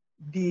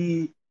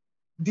the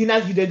dinner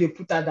video they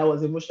put out that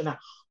was emotional.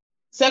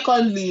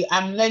 Secondly,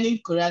 I'm learning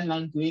Korean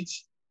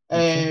language.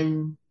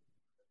 Not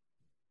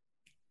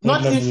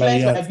influenced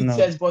by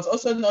BTS, but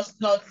also not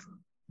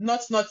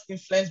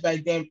influenced by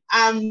them.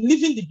 I'm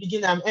leaving the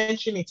beginning. I'm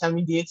entering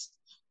intermediate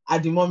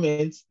at the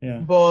moment. Yeah.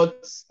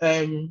 But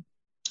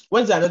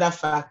what's another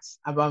fact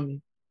about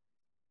me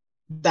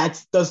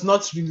that does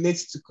not relate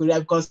to Korea?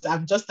 Because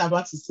I'm just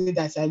about to say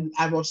that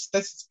I'm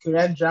obsessed with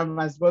Korean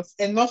dramas, but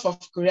enough of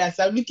Korea.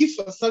 So I'm looking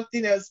for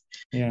something else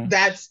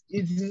that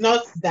is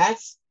not that.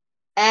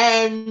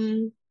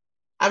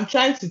 I'm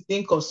trying to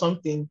think of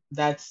something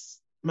that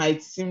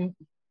might seem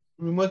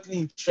remotely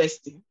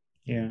interesting.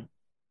 Yeah.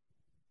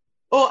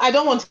 Oh, I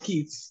don't want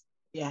kids.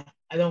 Yeah,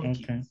 I don't want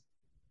kids.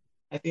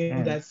 I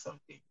think that's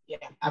something.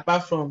 Yeah.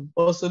 Apart from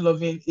also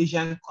loving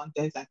Asian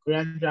content and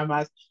Korean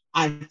dramas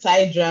and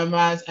Thai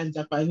dramas and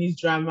Japanese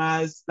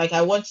dramas. Like,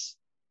 I watch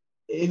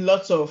a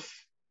lot of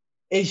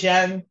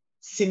Asian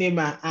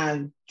cinema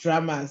and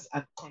dramas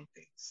and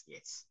contents.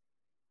 Yes.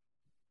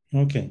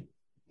 Okay.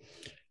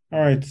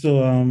 All right.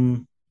 So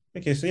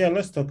okay, so yeah,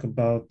 let's talk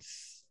about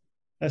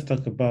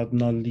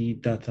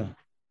Nollydata.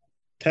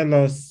 Tell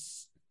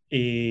us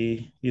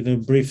a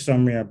brief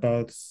summary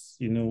about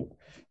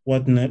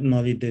what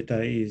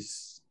Nollydata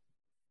is.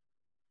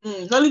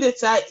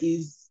 Nollydata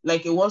is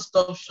like a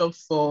one-stop shop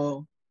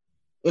for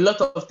a lot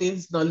of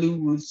things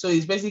Nollywood. So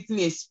it's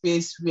basically a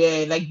space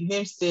where, like the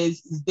name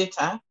says, is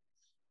data,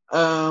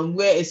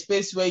 where a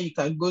space where you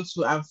can go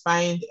to and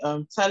find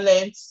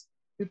talents,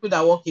 people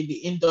that work in the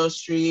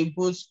industry,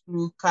 both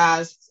crew,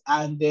 cast,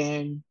 and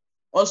then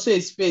also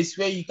a space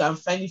where you can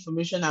find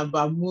information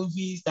about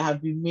movies that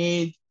have been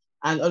made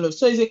and all of.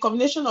 So it's a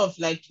combination of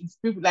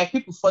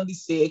people fondly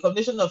say, a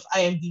combination of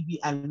IMDb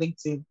and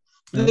LinkedIn.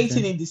 Okay.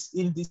 LinkedIn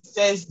in the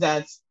sense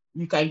that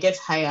you can get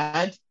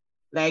hired,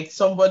 like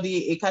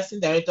a casting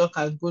director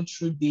can go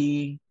through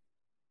the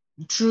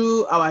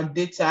through our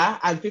data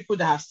and people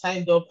that have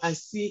signed up and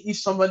see if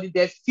somebody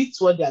there fits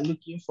what they're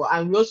looking for.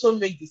 And we also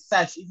make the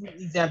search even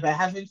easier by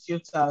having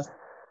filters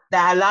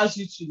that allows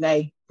you to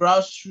like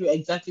browse through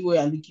exactly what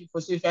you're looking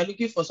for. So if you're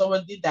looking for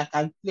somebody that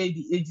can play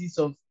the ages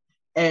of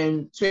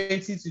 20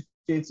 to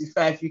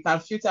 25, you can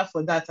filter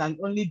for that, and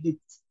only the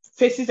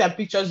faces and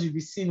pictures you'll be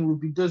seeing will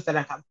be those that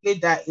I can play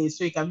that age.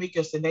 So you can make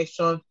your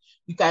selection.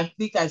 You can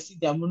click and see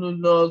their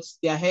monologues,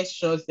 their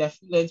headshots, their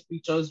freelance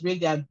pictures, where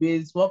they are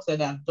based, works that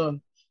they have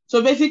done.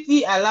 So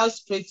basically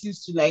allows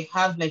creatives to like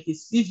have like a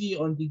CV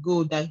on the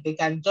go that they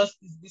can just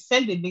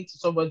send a link to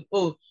somebody.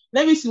 Oh,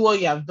 let me see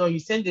what you have done. You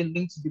send a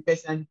link to the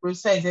person and the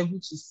producer is able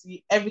to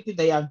see everything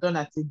that you have done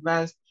at a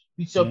glance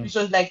with your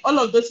pictures. Like all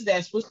of those that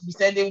are supposed to be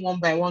sending one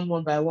by one,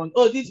 one by one.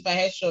 Oh, this is my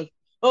headshot.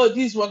 Oh,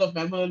 this is one of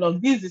my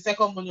monologue. This is the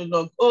second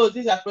monologue. Oh,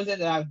 these are projects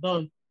that I've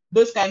done.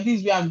 Those kind,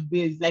 this where I'm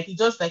based. Like you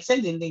just like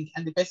send a link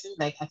and the person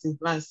like at a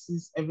glance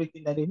sees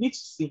everything that they need to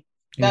see.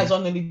 That's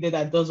one only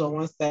that does on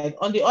one side.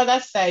 On the other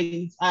side,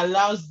 it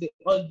allows the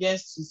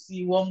audience to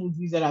see what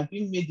movies that are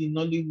being made in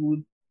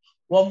Nollywood,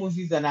 what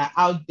movies that are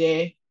out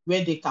there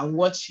where they can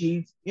watch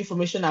it,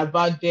 information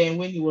about them,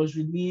 when it was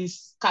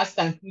released, cast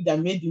and crew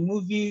that made the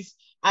movies,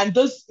 and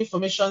those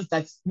informations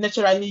that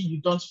naturally you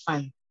don't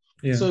find.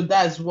 So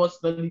that's what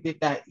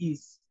Nollydata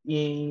is.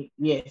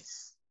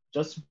 Yes,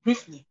 just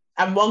briefly,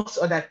 amongst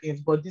other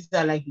things, but these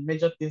are like the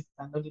major things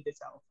that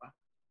Nollydata offer.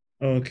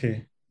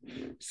 Okay.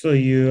 So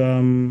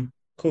you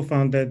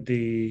co-founded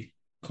the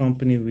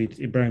company with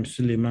Ibrahim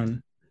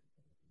Suleiman.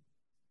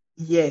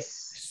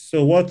 Yes.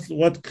 So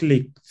what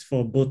clicked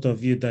for both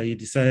of you that you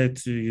decided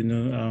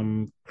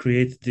to,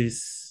 create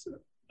this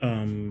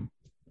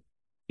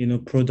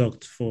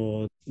product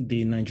for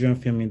the Nigerian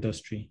film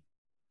industry?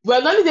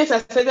 Well,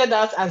 Nollydata started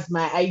out as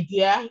my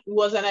idea. It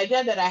was an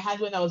idea that I had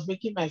when I was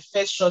making my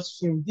first short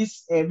film,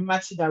 this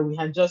Matty that we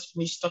had just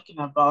finished talking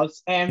about.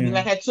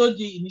 Like I told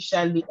you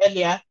initially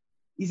earlier,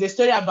 it's a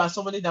story about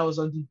somebody that was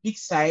on the big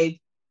side.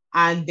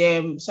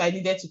 And so I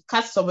needed to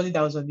cast somebody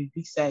that was on the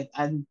big side.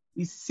 And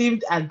it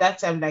seemed at that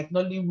time like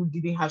Nollywood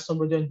didn't have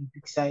somebody on the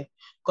big side,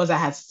 because I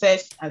had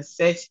searched and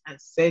searched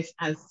and searched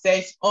and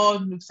searched all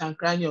nooks and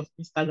crannies of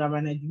Instagram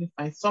and I didn't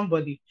find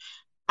somebody.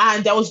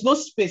 And there was no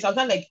space. I was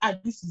like,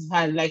 this is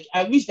hard. Like,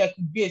 I wish there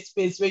could be a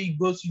space where you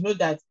go to know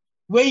that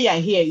when you're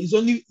here, it's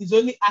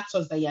only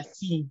actors that you're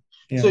seeing.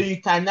 So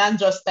you can now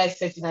just start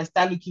searching and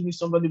start looking with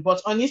somebody.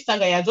 But on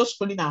Instagram, you're just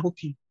scrolling and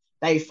hoping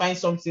that you find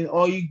something,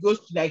 or you go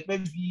to like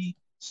maybe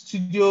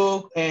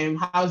studio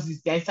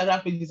houses, their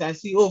Instagram pages, and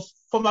see, oh,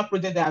 former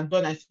project that I've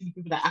done, and see the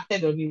people that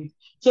acted on it.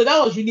 So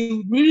that was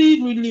really,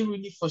 really, really,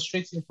 really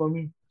frustrating for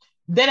me.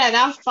 Then I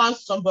now found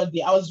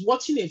somebody. I was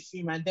watching a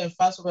film and then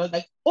found somebody. I was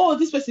like, oh,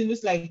 this person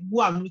looks like who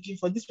I'm looking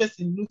for. This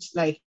person looks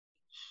like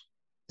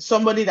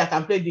somebody that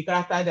can play the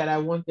character that I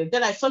wanted.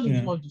 Then I saw the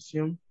name of the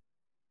film,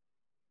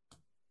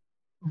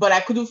 but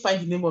I couldn't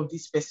find the name of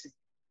this person.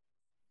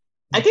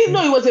 I think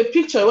no, it was a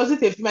picture. It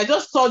wasn't a film. I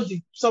just saw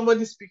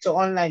somebody's picture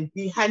online.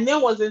 Her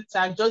name wasn't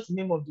tagged, just the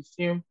name of the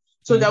film.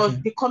 So there was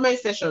the comment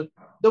section.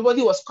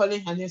 Nobody was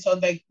calling her name. So I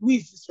was like, who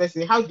is this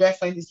person? How do I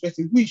find this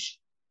person? Which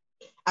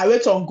I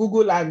went on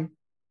Google and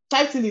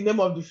typed in the name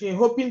of the film,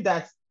 hoping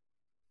that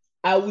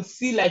I would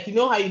see, like, you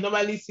know how you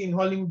normally see in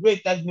Hollywood, where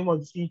it type the name of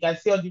the film, you can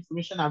see all the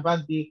information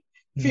about the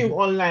film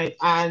online.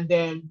 And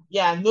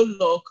no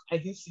luck, I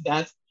didn't see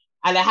that.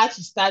 And I had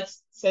to start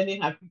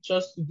sending her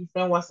pictures to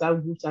different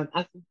WhatsApp groups and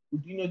asking,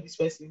 do you know this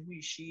person? Who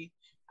is she?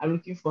 I'm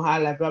looking for her.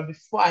 Like, but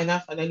before I now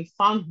finally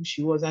found who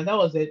she was, and that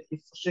was a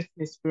frustrating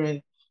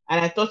experience.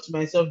 And I thought to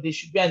myself, there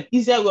should be an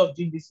easier way of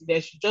doing this.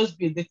 There should just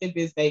be a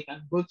database that you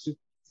can go to,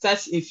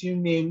 search a few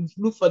names,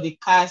 look for the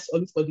cast or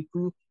look for the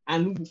crew,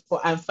 and look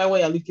for and find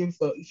what you're looking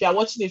for. If you're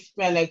watching a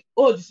film, you're like,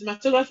 oh, the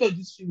cinematography of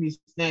this film is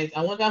nice.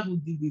 I wonder who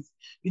did it.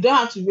 You don't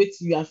have to wait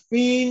till you are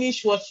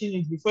finished watching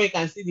it before you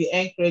can see the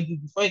end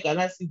credit, before you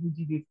can see who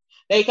did it.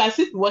 Like you can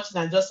sit watching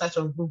and just search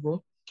on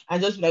Google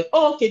and just be like,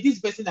 oh, okay, this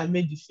person that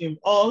made the film,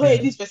 or hey,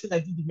 this person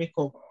that did the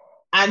makeup.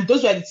 And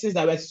those were the things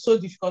that were so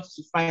difficult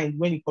to find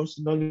when it comes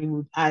to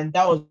Nollywood. And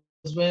that was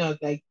when I was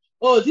like,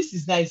 oh, this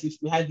is nice if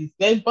we had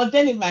this. But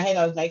then in my head,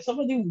 I was like,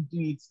 somebody will do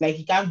it. Like,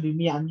 it can't be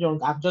me. I'm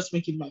young. I'm just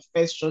making my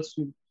first short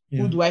film.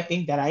 Who do I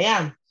think that I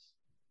am?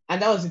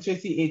 And that was in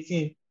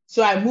 2018.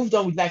 So I moved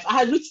on with life. I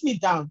had written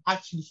it down,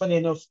 actually, funny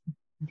enough.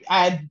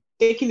 I had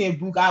taken a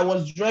book. I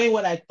was drawing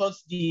what I thought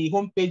the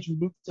homepage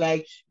would look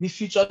like, the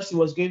features it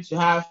was going to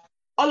have,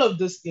 all of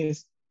those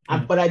things.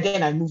 But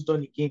then I moved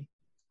on again.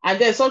 And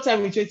then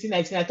sometime in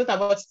 2019, I thought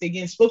about it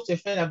again, spoke to a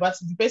friend about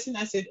it. The person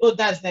I said, oh,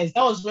 that's nice.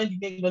 That was when the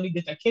name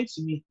Nollydata came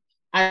to me.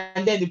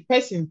 And then the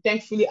person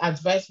thankfully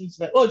advised me to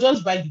like, oh,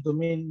 just buy the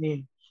domain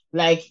name.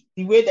 Like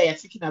the way that you're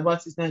thinking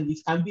about it now, it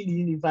can be in the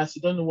universe.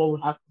 You don't know what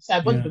will happen. So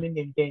I bought the domain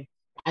name then.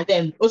 And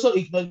then also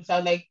ignored it. I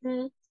was like,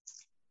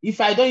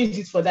 if I don't use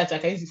it for that, I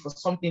can use it for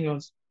something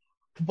else.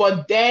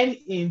 But then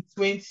in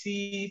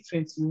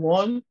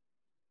 2021,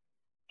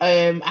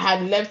 I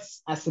had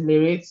left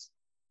Accelerate.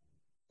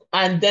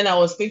 And then I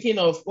was thinking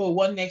of, oh,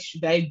 what next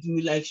should I do?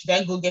 Like, should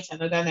I go get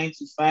another 9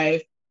 to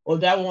 5? or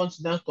do I want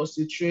to now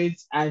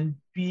concentrate and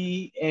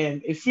be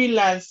a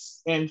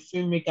freelance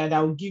filmmaker that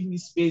will give me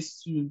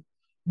space to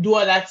do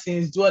other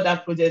things, do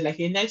other projects? Like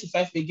a 9 to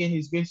 5 again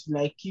is going to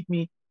like keep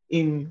me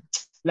in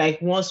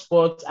like one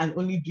spot and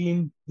only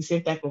doing the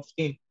same type of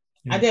thing.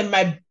 Yeah. And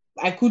then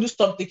I couldn't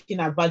stop thinking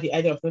about the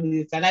idea of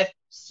Nollydata. And I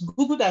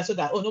Googled and saw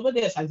that, oh,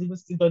 nobody else has even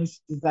still done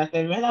this since that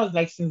time. And I was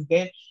like, since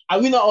then, are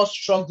we not all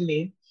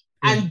struggling?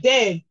 Yeah. And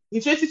then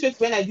in 2020,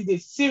 when I did a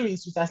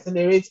series with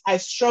Accelerate, I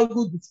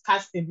struggled with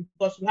casting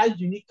because we had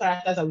unique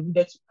characters that we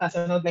needed to cast.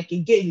 And I was like,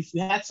 again, if we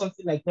had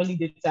something like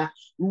Nollydata,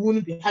 we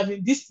wouldn't be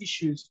having these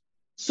issues.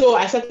 So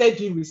I started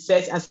doing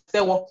research and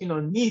started working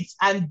on it.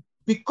 And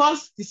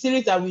because the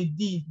series that we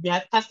did, we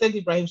had casted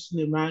Ibrahim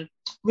Suleiman,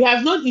 we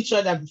have known each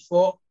other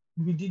before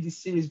we did the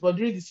series, but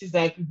during the series,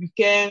 like we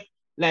became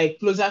like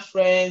closer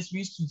friends. We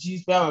used to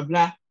gist, blah blah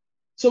blah.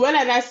 So when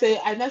I now say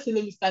let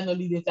me start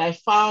Nollydata, I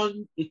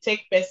found a tech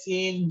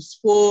person who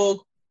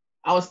spoke.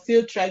 I was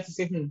still trying to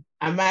say,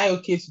 am I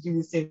okay to do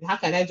this thing? How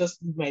can I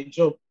just leave my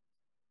job?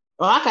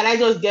 Or how can I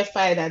just get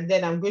fired and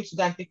then I'm going to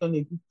go and take on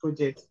a big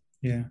project?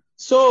 Yeah.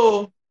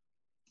 So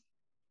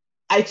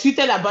I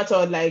tweeted about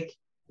it, like,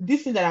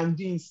 this thing that I'm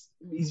doing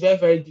is very,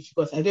 very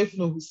difficult. I don't even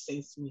know who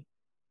sends me.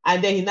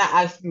 And then he now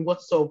asked me,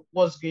 what's up?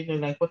 What's going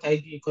on? Like, what I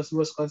do? Because he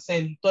was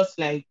concerned. He thought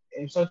like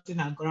something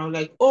had gone on.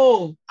 Like,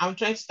 oh, I'm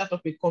trying to start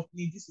up a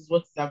company. This is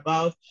what it's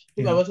about.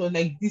 People Yeah. was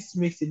like, this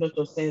makes a lot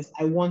of sense.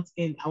 I want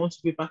to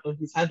be a part of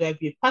this. How do I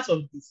be a part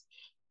of this?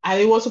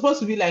 And it was supposed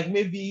to be like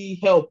maybe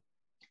help.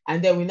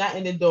 And then we now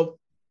ended up,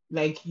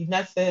 like, he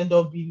now ended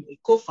up being a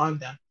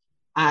co-founder.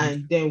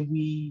 And then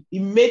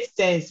it made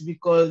sense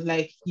because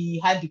like he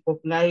had the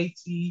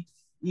popularity,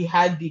 he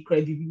had the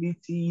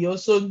credibility. He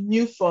also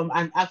knew from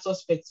an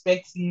actor's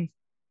perspective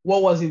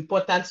what was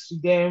important to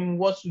them,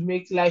 what would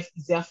make life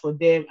easier for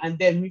them. And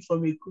then me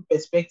from a crew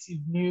perspective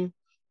knew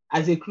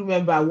as a crew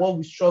member what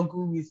we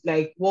struggle with,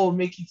 like what will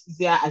make it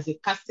easier as a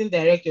casting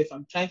director if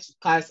I'm trying to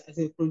cast, as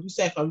a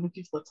producer if I'm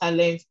looking for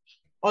talent,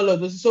 all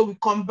of those. So we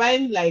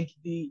combine like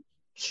the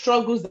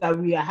struggles that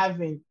we are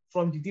having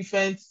from the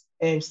different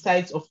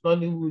sides of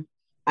Nollywood,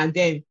 and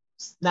then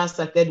now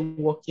started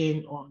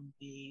working on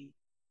the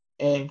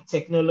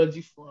technology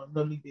for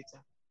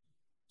Nollydata.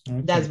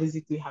 Okay. That's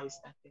basically how it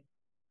started.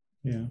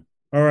 Yeah.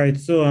 All right.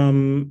 So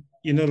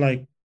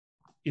like,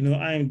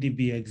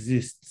 IMDb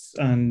exists,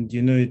 and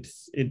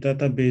it's a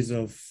database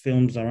of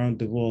films around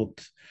the world.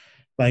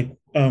 Like,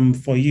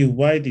 for you,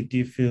 why did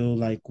you feel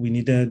like we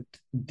needed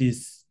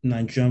this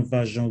Nigerian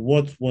version?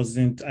 What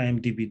wasn't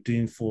IMDb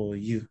doing for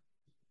you?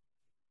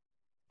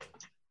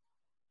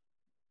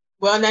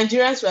 Well,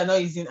 Nigerians were not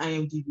using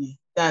IMDb.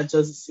 That's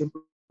just the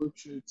simple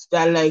truth.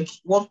 There are like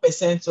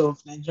 1%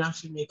 of Nigerian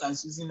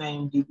filmmakers using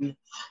IMDb.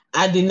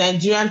 And the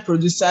Nigerian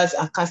producers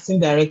and casting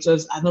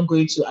directors are not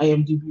going to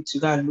IMDb to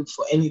go and look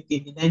for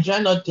anything. The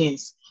Nigerian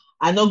audience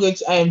are not going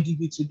to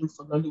IMDb to look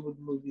for Nollywood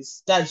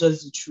movies. That's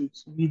just the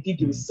truth. We did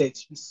the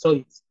research, we saw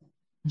it.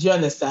 Do you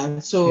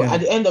understand? So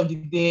at the end of the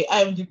day,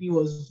 IMDb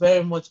was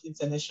very much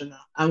international.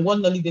 And what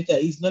Nollydata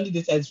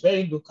is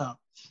very local.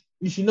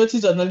 If you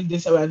notice on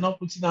Nollydata, we are not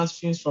putting out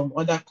films from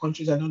other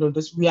countries and all of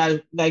this. We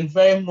are like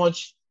very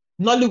much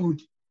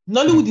Nollywood.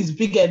 Nollywood is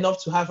big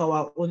enough to have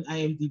our own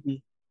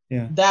IMDb.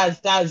 Yeah.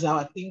 That's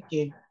our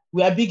thinking.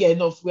 We are big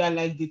enough. We are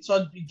like the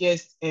third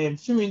biggest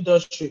film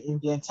industry in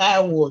the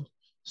entire world.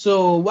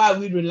 So why are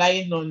we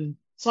relying on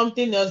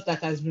something else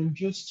that has been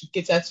built to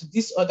cater to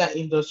this other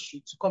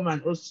industry to come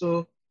and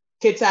also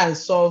cater and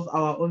solve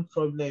our own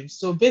problems?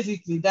 So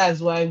basically, that's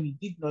why we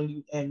did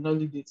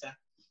Nollydata.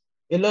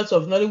 A lot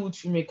of Nollywood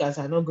filmmakers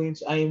are not going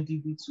to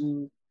IMDb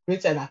to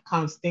create an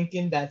account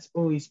thinking that,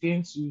 oh, it's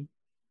going to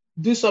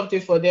do something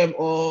for them,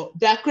 or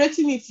they are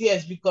creating it,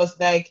 yes, because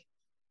like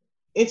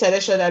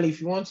internationally, if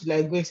you want to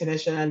like go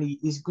internationally,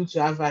 it's good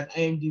to have an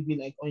IMDb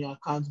like on your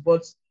account.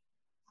 But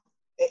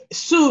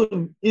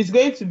soon it's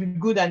going to be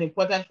good and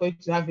important for you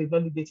to have a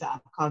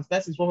Nollydata account.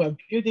 That is what we're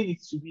building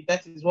it to be.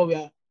 That is what we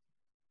are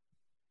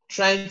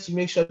trying to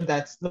make sure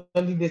that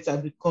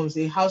Nollydata becomes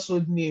a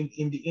household name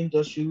in the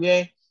industry,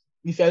 where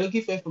if you're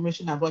looking for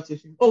information about a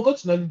film, oh, go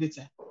to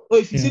Nollydata. Or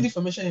if you see the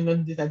information in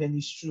Nollydata, then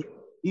it's true.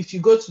 If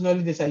you go to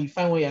Nollydata, you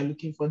find what you're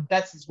looking for.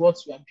 That is what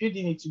we are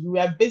building it to be. We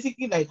are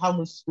basically like how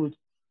much school.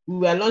 We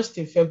were launched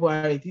in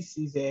February. This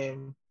is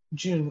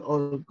June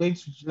or going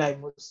to July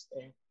most.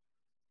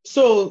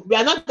 So we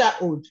are not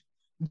that old.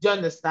 Do you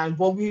understand?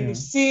 But we've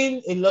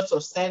seen a lot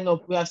of sign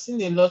up. We have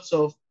seen a lot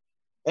of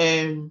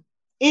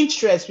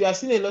interest. We have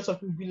seen a lot of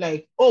people be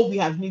like, oh, we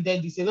have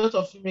needed this. A lot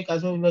of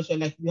filmmakers when we launch,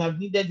 like, we have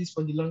needed this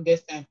for the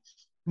longest time.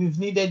 We've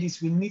needed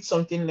this. We need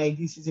something like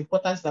this. It's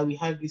important that we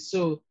have this.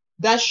 So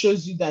that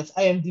shows you that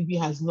IMDb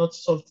has not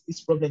solved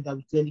this problem that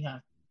we clearly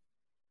have.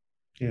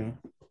 Yeah.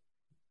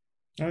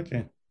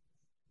 Okay.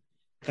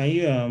 Can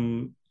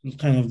you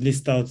kind of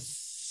list out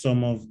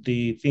some of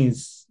the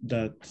things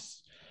that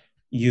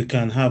you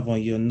can have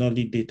on your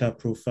Nollydata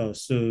profile?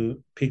 So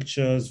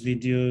pictures,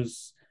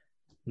 videos,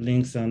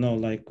 links, and all.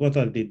 Like, what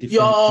are the different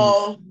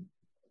things?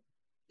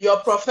 your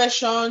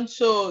profession.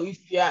 So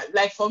if you're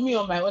like for me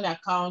on my own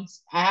account,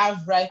 I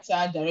have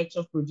writer,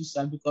 director,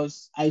 producer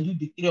because I do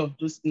the three of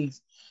those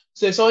things.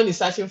 So if someone is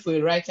searching for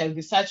a writer, if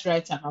they search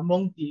writer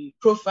among the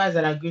profiles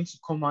that are going to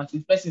come out,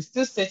 if the person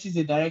still searches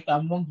a director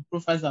among the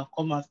profiles that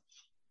come out,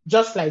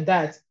 just like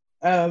that.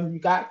 You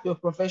got your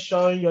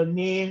profession, your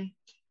name,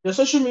 your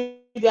social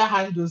media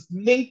handles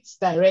linked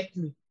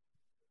directly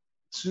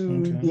to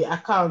Okay. the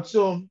account.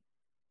 So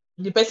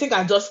the person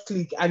can just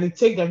click and it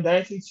take them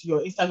directly to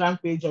your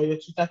Instagram page or your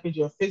Twitter page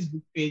or your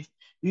Facebook page.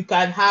 You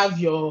can have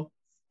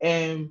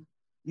um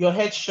your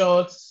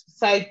headshots,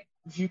 side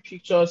view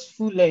pictures,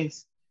 full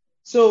length.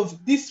 So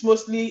this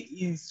mostly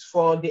is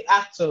for the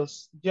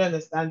actors. Do you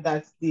understand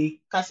that the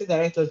casting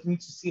directors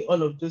need to see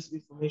all of those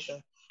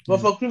information? But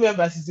Yeah. for crew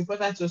members, it's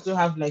important to also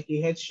have like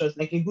a headshot,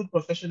 like a good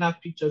professional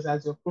pictures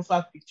as your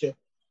profile picture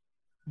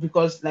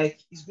because like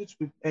it's good to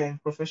be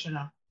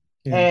professional.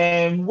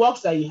 Yeah.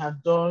 Works that you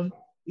have done.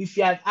 If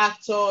you're an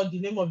actor, the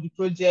name of the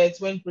project,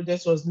 when the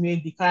project was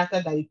made, the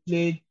character that you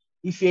played.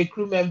 If you're a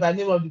crew member,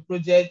 name of the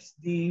project,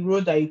 the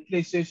role that you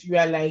played. So if you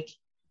are like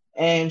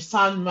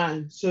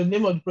Soundman, so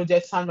name of the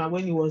project Soundman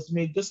when it was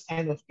made, those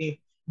kind of thing.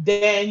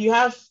 Then you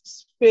have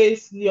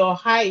space, your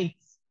height,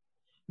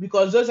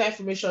 because those are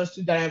informations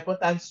too that are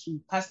important to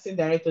casting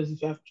directors if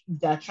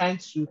they are trying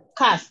to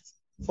cast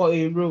for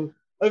a role.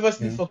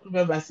 Obviously, Yeah. for crew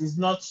members, is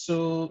not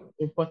so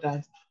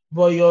important,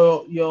 but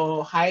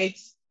your height,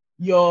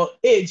 your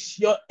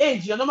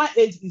normal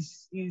age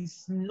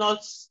is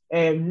not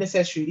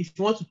necessary. If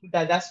you want to put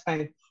that, that's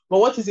fine. But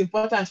what is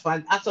important for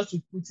an actor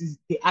to put is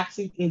the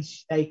acting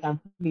age that you can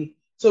play.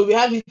 So we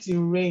have it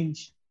in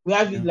range. We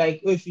have it Yeah.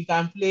 like, oh, if you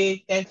can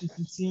play 10 to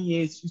 15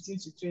 years, 15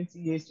 to 20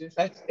 years,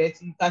 25 to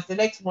 30, you can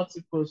select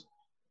multiples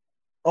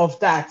of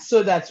that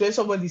so that when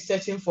somebody is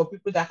searching for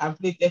people that can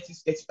play 30 to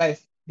 35,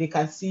 they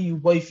can see you.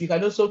 But if you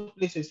can also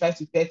play 25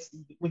 to 30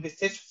 with the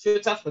search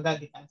filter for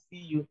that, they can see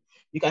you.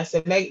 You can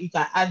select, you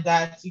can add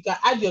that, you can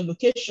add your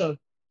location.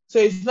 So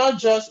it's not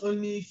just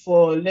only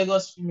for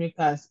Lagos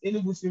filmmakers,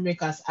 Enugu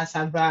filmmakers,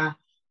 Asaba,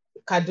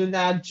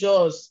 Kaduna,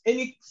 Jos,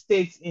 any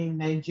state in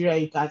Nigeria,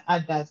 you can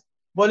add that.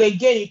 But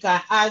again, you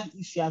can add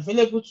if you're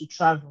available to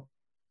travel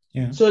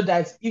Yeah. so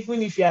that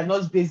even if you are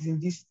not based in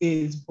these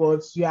states,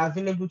 but you are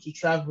available to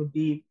travel,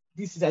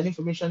 this is an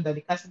information that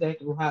the casting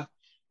director will have.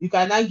 You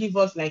can now give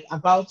us like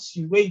about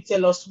you, where you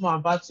tell us more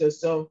about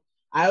yourself.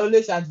 I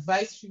always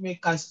advise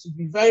filmmakers to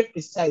be very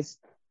precise.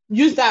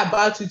 Use that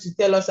about you to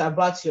tell us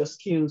about your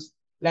skills.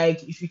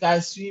 Like if you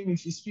can swim,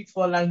 if you speak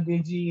four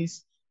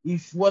languages,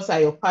 if what are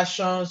your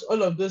passions,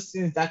 all of those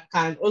things that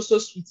can also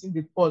sweeten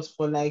the pot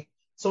for like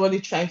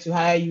somebody trying to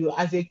hire you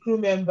as a crew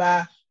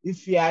member.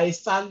 If you are a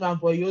soundman,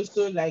 but you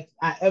also like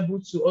are able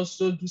to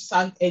also do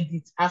sound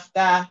edit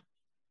after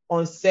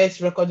on set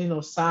recording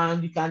of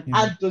sound, you can Yeah.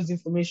 add those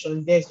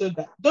information there. So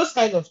that those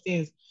kind of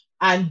things.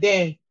 And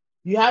then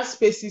you have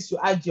spaces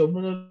to add your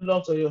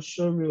monologues or your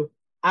show reel.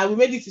 And we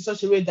made it in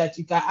such a way that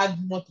you can add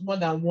more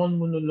than one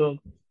monologue.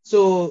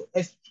 So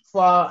as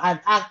for an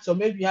actor,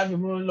 maybe you have a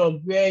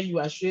monologue where you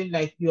are showing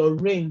like your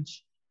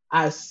range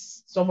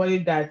as somebody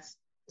that's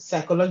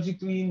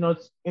psychologically not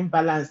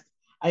imbalanced.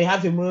 And you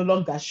have a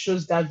monologue that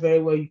shows that very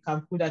well. You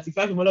can put that. If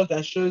you have a monologue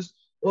that shows,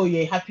 oh,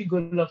 you're a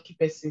happy-go-lucky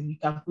person, you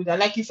can put that.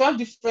 Like if you have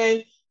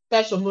different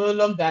types of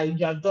monologue that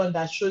you have done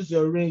that shows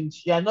your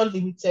range, you are not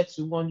limited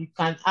to one. You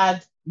can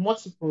add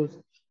multiples,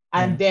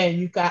 and Yeah. then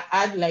you can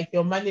add like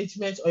your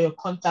management or your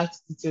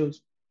contact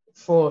details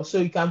for. So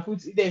you can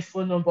put either a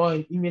phone number or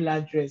an email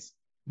address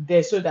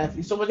there, so that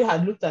if somebody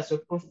had looked at your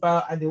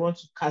profile and they want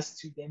to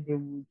cast you, then they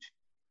would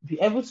be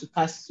able to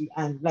cast you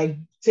and like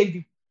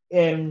take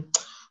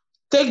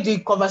the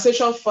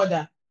conversation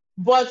further.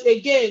 But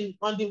again,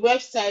 on the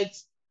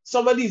website,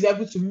 somebody is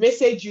able to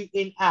message you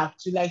in app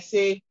to like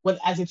say what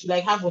as if to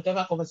like have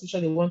whatever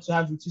conversation they want to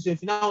have with you. So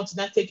if you now want to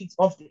now take it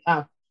off the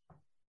app,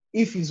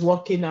 if it's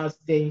working out,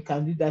 then you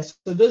can do that.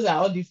 So those are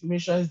all the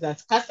information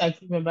that cast and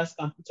crew members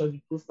can put on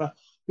the profile.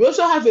 We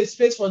also have a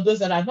space for those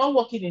that are not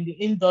working in the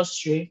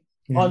industry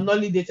Yeah. or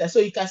Nollydata. So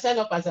you can sign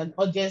up as an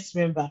audience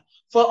member.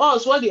 For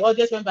us, what the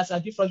audience members are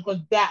different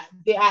because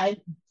they are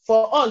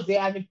for us, they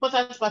are an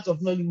important part of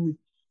Nollywood.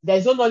 There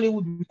is no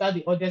Nollywood without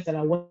the audience that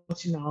are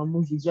watching our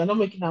movies. We are not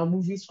making our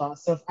movies for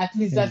ourselves. At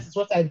least Yeah. that is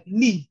what I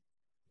believe.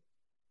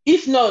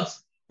 If not,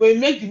 when you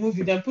make the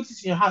movie, then put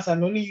it in your house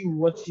and only you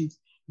watch it.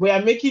 We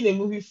are making a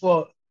movie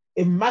for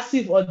a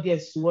massive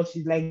audience to watch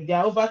it. Like there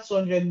are over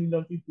 200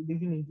 million people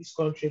living in this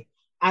country.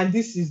 And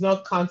this is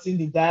not counting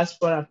the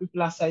diaspora and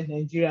people outside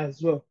Nigeria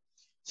as well.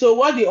 So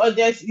what the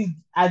audience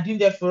are doing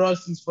there for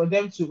us is for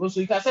them to also,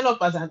 you can set up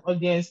as an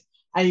audience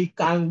and you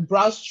can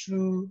browse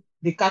through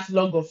the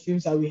catalog of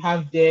films that we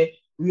have there.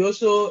 We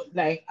also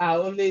like are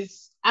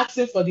always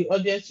asking for the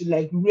audience to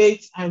like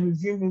rate and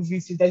review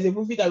movies. If there's a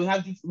movie that we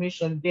have the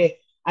information there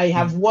and you Yeah.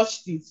 have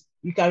watched it,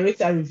 you can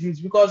rate and review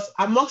it because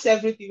amongst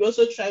everything, we're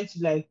also trying to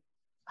like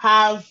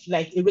have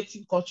like a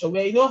rating culture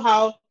where you know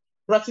how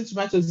Rotten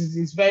Tomatoes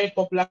is very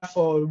popular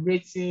for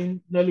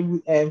rating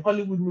Nollywood,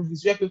 Hollywood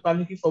movies, where people are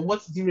looking for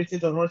what is it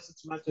rated on Rotten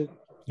Tomatoes.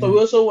 So we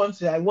also want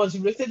to like, what's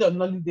it rated on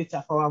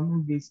Nollydata for our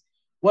movies?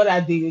 What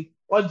are the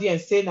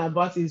audience saying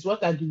about it?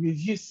 What are the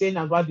reviews saying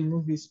about the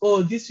movies?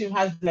 Oh, this film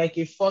has like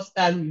a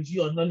 4-star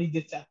review on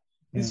Nollydata.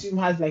 This film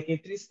has like a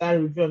 3-star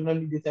review on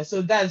Nollydata.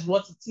 So that's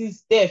what it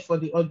is there for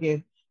the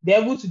audience.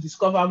 They're able to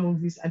discover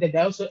movies, and then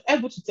they're also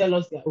able to tell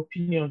us their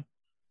opinion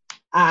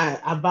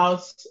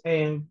about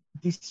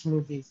these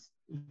movies.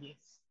 Yes.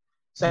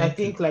 So I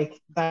think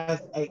like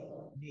that's like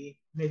the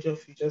major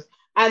features.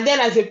 And then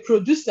as a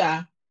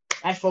producer,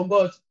 I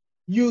forgot,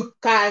 you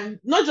can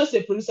not just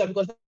a producer,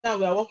 because now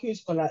we are working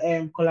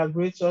with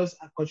collaborators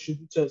and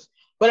contributors,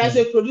 but as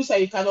a producer,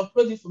 you can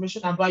upload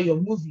information about your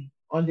movie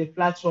on the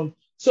platform.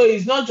 So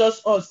it's not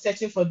just us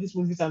searching for these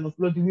movies and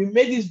uploading. We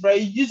made this very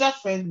user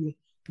friendly,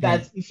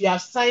 that if you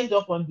have signed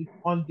up on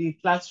the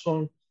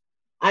platform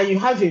and you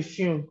have a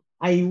film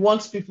and you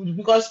want people to,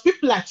 because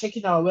people are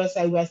checking our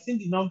website, we are seeing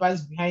the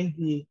numbers behind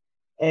the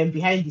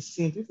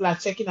scene. People are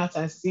checking out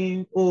and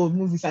seeing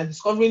movies and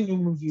discovering new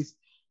movies.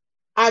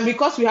 And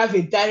because we have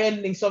a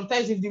direct link,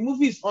 sometimes if the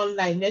movie is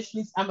online,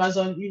 Netflix,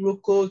 Amazon,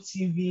 Iroko,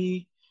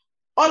 TV,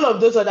 all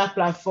of those other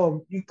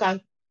platforms,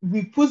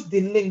 we put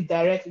the link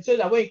directly, so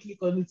that when you click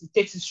on it, it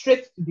takes you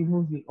straight to the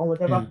movie on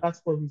whatever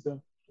platform is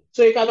on.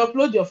 So you can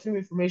upload your film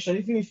information,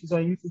 even if it's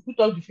on YouTube, put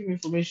up the film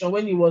information,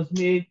 when it was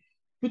made,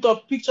 put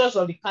up pictures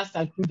of the cast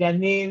and crew, their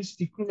names,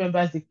 the crew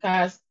members, the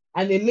cast,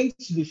 and a link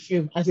to the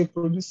film as a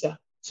producer.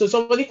 So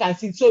somebody can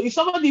see it. So if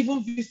somebody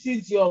even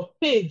visits your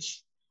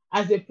page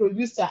as a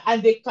producer,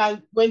 and they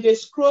can, when they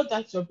scroll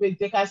down to your page,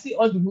 they can see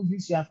all the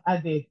movies you have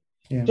added.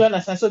 Do you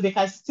understand? So they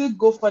can still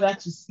go further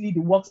to see the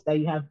works that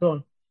you have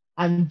done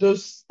and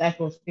those type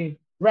of things.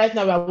 Right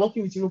now, we are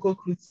working with local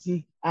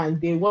critic,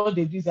 and what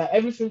they do is that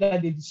everything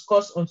that they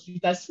discuss on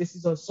Twitter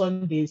Spaces on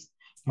Sundays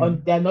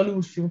on their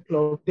Nollywood Film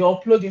Club, they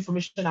upload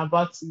information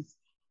about it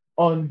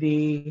on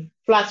the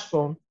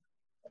platform,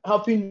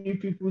 helping new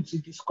people to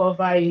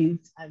discover it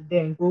and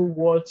then go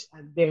watch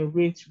and then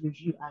rate,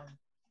 review, and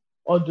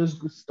all those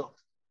good stuff.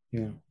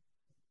 Yeah.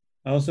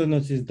 I also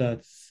noticed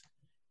that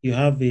you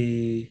have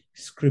a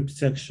script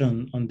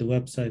section on the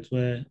website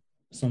where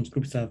some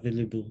scripts are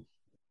available.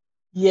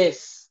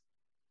 Yes.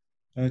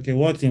 Okay,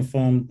 what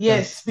informed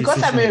Yes, because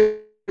decision?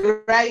 I'm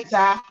a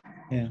writer.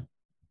 Yeah.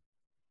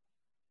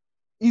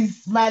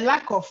 Is my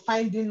lack of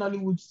finding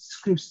Nollywood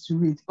scripts to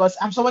read, because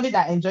I'm somebody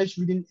that enjoys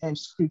reading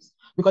scripts,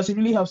 because it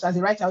really helps. As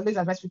a writer, I always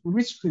advise people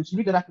read scripts,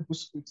 read other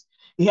people's scripts.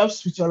 It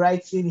helps with your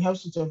writing, it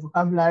helps with your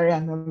vocabulary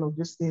and all of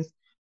those things.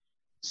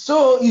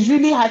 So it's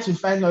really hard to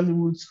find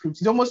Nollywood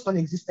scripts. It's almost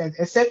non-existent,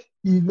 except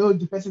you know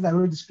the person that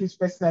wrote the script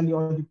personally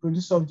or the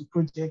producer of the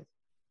project.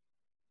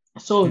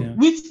 So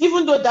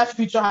even though that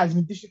feature has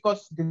been difficult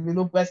to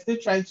develop, we're still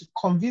trying to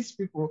convince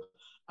people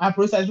and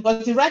process,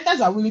 because the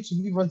writers are willing to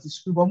give us the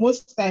script, but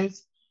most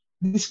times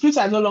the scripts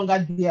are no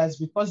longer theirs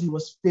because it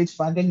was paid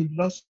for and then it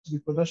belongs to the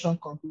production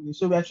company.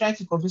 So we are trying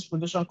to convince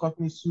production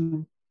companies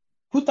to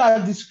put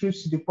out these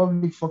scripts to the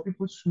public for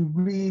people to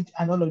read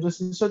and all of those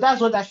things. So that's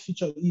what that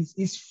feature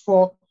is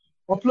for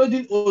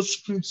uploading old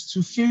scripts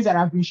to films that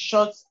have been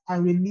shot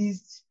and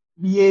released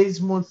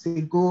years, months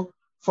ago,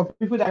 for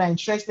people that are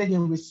interested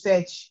in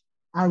research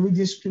and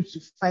reading scripts to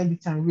find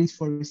it and read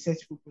for research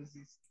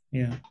purposes.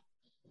 Yeah.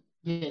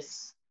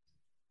 Yes.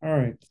 All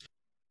right.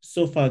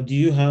 So far, have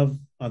you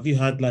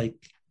had like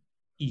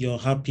your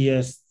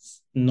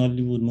happiest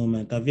Nollywood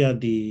moment? Have you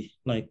had the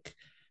like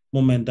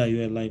moment that you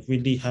were like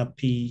really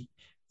happy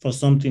for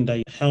something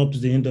that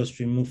helps the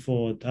industry move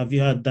forward? Have you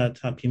had that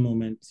happy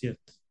moment yet?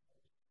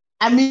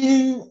 I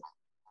mean,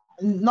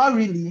 not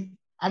really.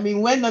 I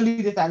mean, when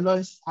Nollydata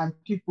launched and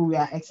people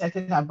were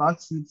excited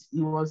about it,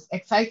 it was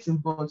exciting,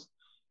 but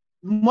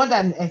more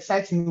than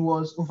exciting, it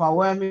was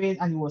overwhelming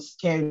and it was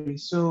scary.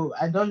 So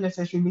I don't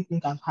necessarily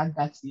think I've had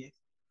that yet.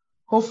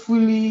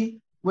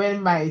 Hopefully,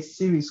 when my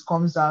series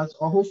comes out,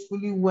 or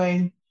hopefully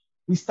when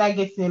we start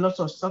getting a lot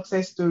of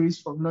success stories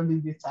from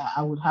Nollydata,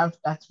 I would have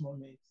that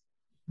moment,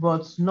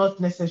 but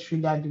not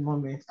necessarily at the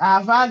moment.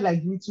 I've had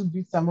like little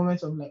bits and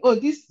moments of like, oh,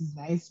 this is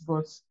nice,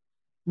 but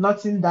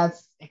nothing that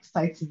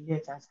exciting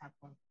yet has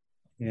happened.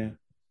 Yeah.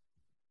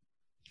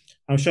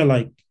 I'm sure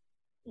like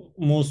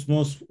most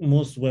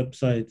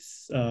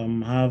websites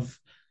have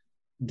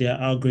their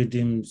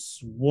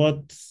algorithms.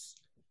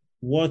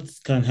 What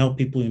can help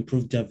people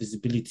improve their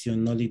visibility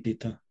on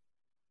Nollydata?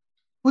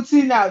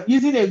 Putting out,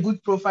 using a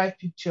good profile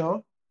picture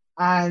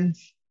and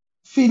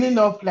filling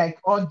up like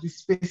all the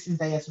spaces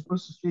that you're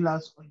supposed to fill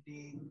out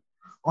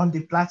on the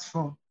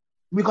platform.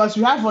 Because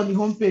we have on the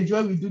homepage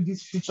where we do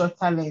this feature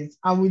talents,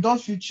 and we don't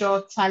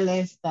feature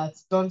talents that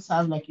don't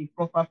have like a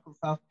proper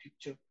profile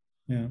picture.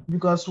 Yeah.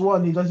 Because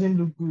one, it doesn't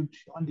look good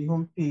on the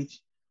homepage.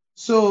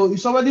 So if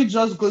somebody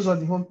just goes on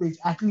the homepage,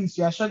 at least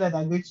you are sure that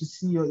they're going to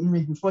see your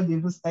image before they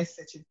even start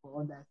searching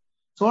for others.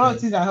 So one of the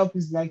things that help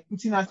is like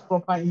putting out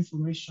proper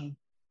information,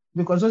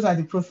 because those are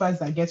the profiles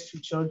that get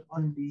featured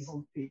on the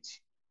homepage.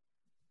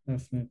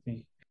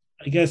 Definitely.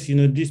 I guess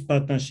this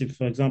partnership,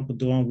 for example,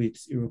 the one with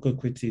Iroko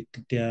Critic,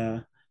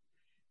 they're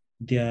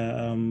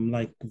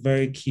like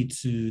very key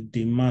to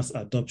the mass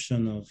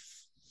adoption of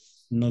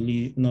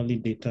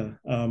Nollydata.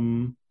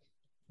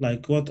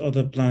 Like what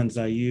other plans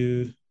do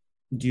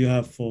you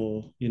have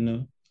for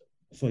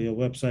for your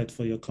website,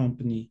 for your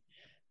company,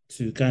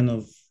 to kind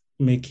of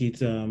make it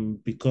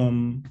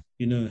become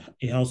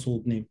a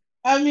household name?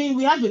 I mean,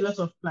 we have a lot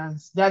of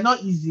plans. They are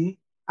not easy.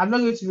 I'm not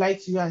going to lie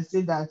to you and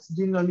say that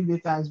doing Nolly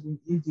data has been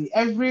easy.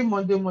 Every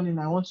Monday morning,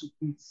 I want to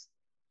quit. Mm,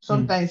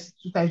 Sometimes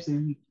 2 times a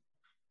week.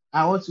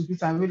 I want to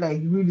quit and be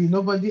like, really,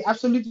 nobody,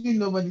 absolutely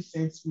nobody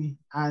sends me.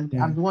 And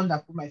yeah, I'm the one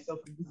that put myself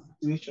in this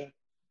situation.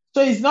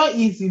 So it's not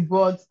easy,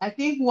 but I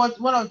think what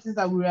one of the things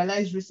that we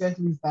realized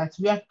recently is that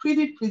we are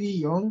pretty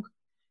young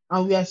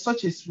and we are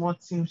such a small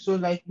team. So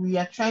like we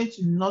are trying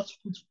to not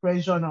put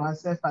pressure on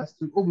ourselves as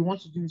to, oh, we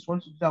want to do this,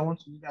 want to do that, want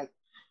to do that.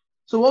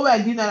 So what we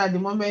are doing now at the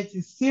moment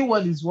is see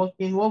what is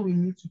working, what we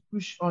need to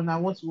push on,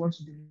 and what we want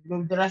to do.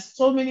 There are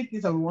so many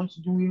things that we want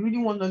to do. We really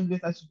want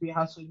Nollywood to be a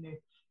household name.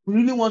 We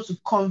really want to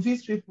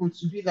convince people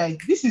to be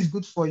like, this is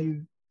good for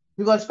you.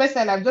 Because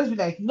personally, I've just been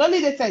like,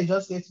 Nollywood is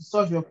just here to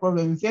solve your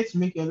problem. It's here to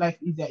make your life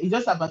easier. It's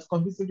just about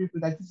convincing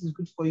people that this is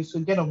good for you. So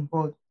get on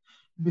board.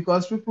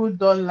 Because people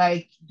don't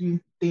like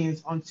doing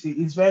things until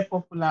it's very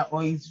popular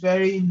or it's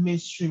very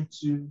mainstream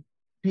to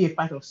be a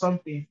part of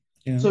something.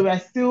 yeah, So we are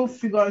still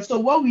figuring. So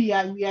what we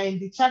are in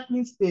the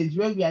chaplain stage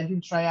where we are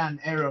doing trial and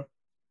error.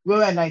 Where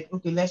we're like,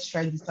 okay, let's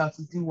try this out.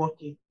 Is it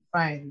working?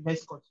 Fine,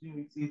 let's continue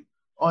with it.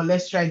 Or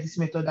let's try this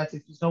method that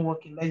if it's not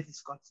working, let's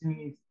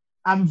discontinue it.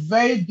 I'm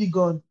very big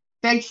on,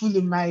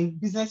 thankfully, my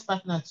business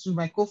partner too,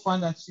 my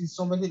co-founder too, is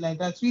somebody like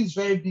that who is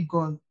very big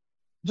on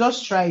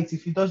just try it.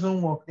 If it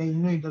doesn't work, then you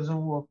know it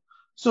doesn't work.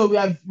 So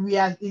we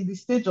are in the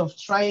stage of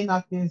trying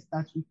out things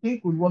that we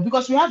think will work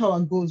because we have our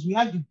goals. We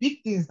have the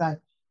big things that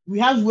we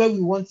have where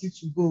we want it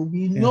to go.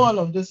 We know yeah, all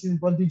of those things,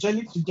 but the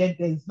journey to get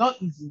there is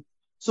not easy.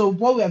 So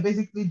what we are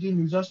basically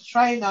doing is just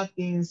trying out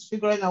things,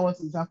 figuring out what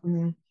is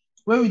happening.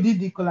 When we did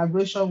the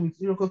collaboration with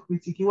Iroko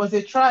Critic, it was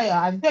a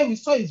trial, and then we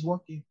saw it's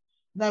working.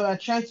 Now we are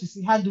trying to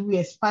see how do we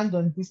expand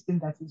on this thing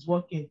that is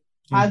working.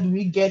 yeah, How do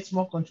we get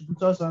more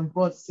contributors on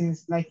board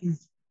since like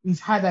it's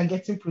harder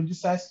getting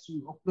producers to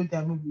upload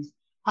their movies.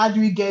 How do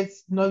we get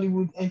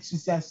Nollywood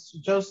enthusiasts to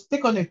just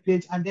take on a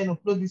page and then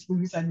upload these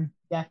movies and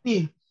their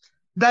thing?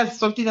 That's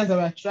something that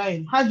we're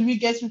trying. How do we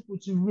get people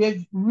to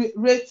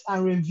rate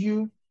and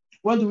review?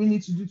 What do we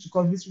need to do to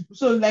convince people?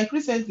 So, like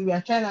recently, we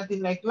are trying that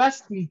thing. Like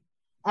last week,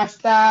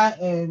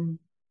 after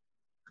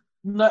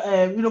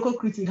local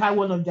critic had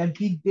one of their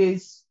big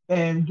days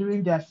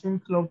during their film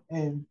club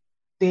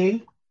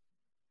thing,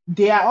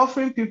 they are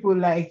offering people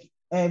like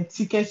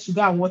tickets to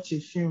go and watch a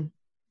film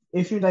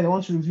that they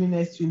want to review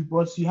next week,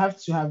 but you have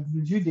to have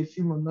reviewed the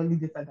film on Nolly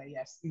data that you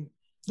have seen.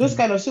 Those yeah,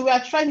 kind of, so we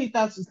are trying it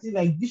out to see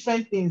like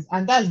different things,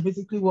 and that's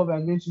basically what we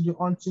are going to do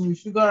until we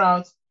figure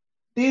out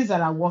things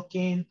that are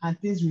working and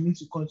things we need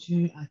to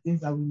continue and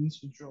things that we need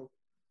to drop.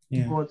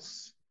 yeah. But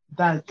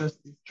that's just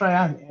it.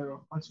 Trial and error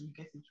until we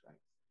get it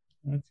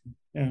right. Okay.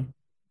 Yeah,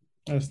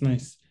 that's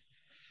nice.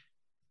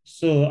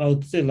 So I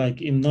would say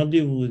like in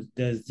Nollywood,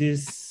 there's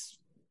this,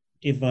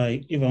 if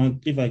I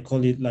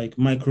call it like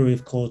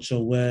microwave culture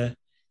where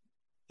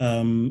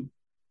um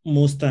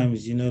most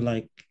times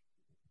like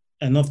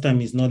enough time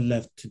is not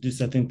left to do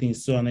certain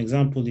things. So an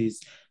example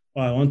is,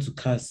 oh, I want to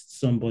cast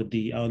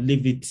somebody, I'll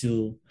leave it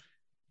till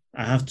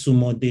I have 2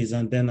 more days,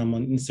 and then I'm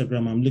on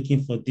Instagram. I'm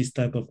looking for this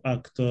type of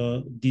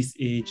actor, this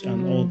age,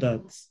 and all Mm,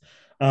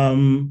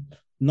 that.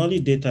 Nolly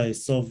Data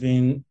is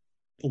solving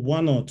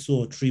one or two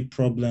or three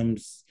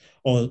problems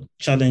or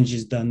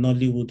challenges that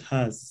Nollywood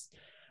has.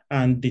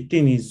 And the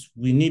thing is,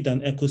 we need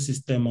an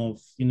ecosystem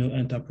of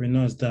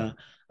entrepreneurs that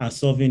are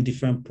solving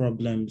different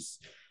problems.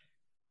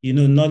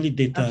 Nolly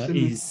Data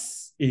absolutely.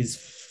 is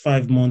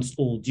 5 months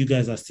old. You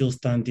guys are still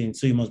standing,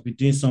 so you must be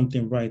doing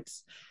something right.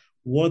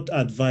 What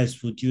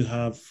advice would you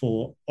have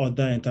for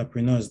other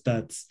entrepreneurs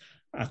that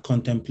are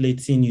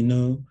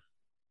contemplating,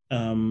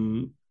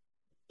 um,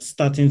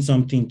 starting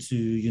something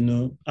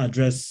to,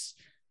 address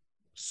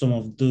some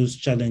of those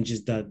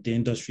challenges that the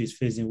industry is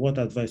facing? What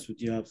advice would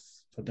you have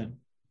for them?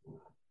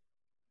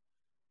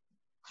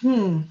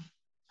 Hmm.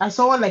 As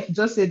someone like you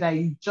just said that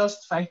he's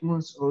just 5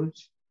 months old,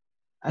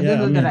 I don't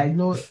Yeah, I know that I mean,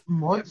 know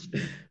much.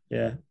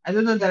 yeah, I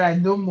don't know that I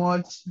know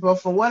much, but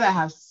from what I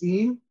have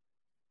seen,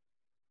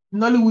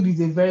 Nollywood is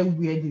a very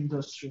weird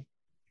industry.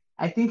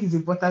 I think it's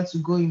important to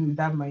go in with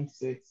that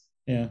mindset.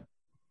 yeah,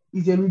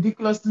 It's a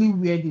ridiculously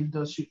weird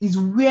industry. It's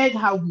weird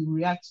how we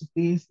react to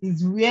things.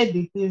 It's weird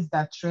the things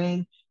that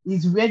trend.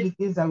 It's weird the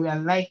things that we are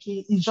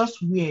liking. It's just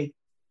weird.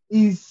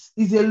 Is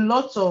a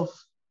lot of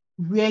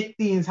weird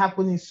things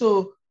happening.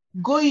 So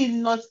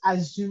going not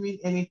assuming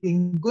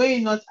anything,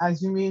 going not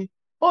assuming,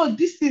 oh,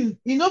 this thing,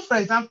 for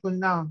example,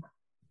 now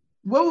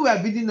when we were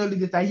building Nolly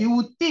data, you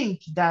would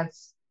think that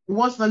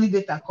once Nolly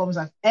data comes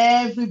out,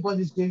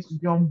 everybody's going to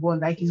be on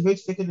board, like it's going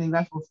to take in a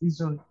life of his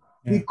own,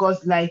 yeah,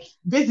 because like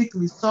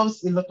basically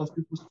solves a lot of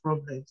people's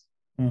problems.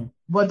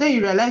 But then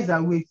you realize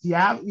that wait, you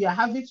are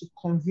having to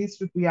convince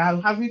people, you are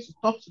having to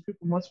talk to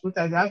people multiple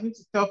times, you're having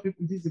to tell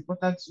people this is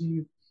important to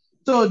you.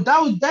 So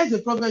that's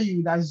the problem you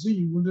would assume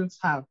you wouldn't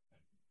have.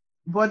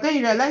 But then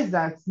you realize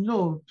that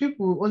no,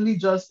 people only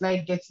just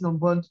like getting on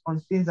board on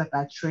things that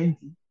are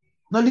trendy.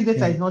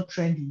 Nollydata is not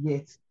trendy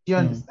yet. Do you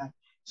understand?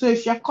 So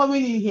if you're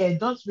coming in here,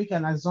 don't make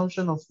an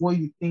assumption of what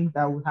you think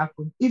that would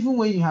happen, even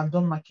when you have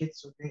done market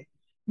survey.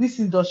 This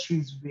industry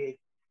is weird.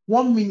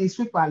 1 minute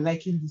people are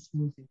liking this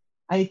movie.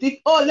 And you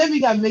think, oh, let me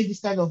go and make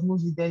this kind of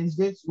movie, then it's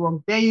going to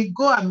work. Then you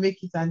go and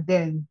make it, and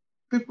then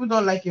people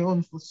don't like your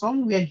own for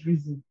some weird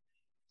reason.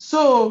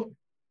 So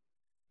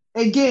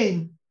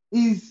again,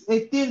 is a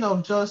thing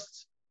of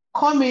just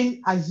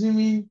coming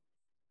assuming,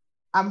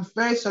 I'm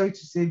very sorry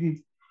to say this,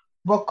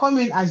 but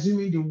coming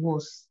assuming the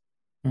worst.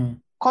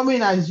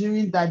 Coming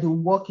assuming that the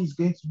work is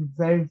going to be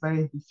very,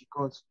 very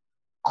difficult.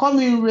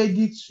 Coming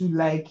ready to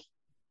like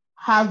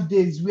have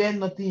days where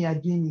nothing you're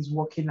doing is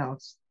working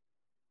out.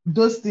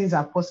 Those things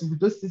are possible.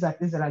 Those things are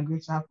things that are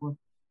going to happen.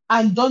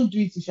 And don't do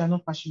it if you're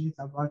not passionate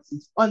about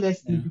it,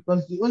 honestly,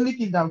 because the only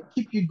thing that will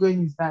keep you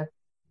going is that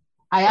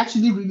I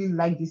actually really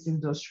like this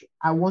industry.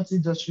 I want the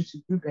industry to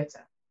do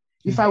better.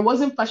 If I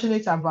wasn't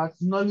passionate about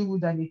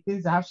Nollywood and the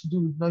things that have to do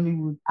with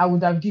Nollywood, I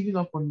would have given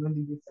up on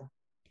Nollydata.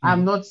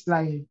 I'm not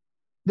lying.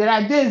 There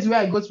are days where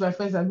I go to my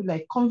friends and be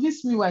like,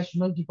 convince me why I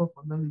should not give up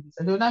on Nollydata.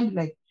 And they will not be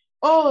like,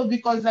 oh,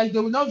 because like they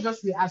will not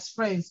just be as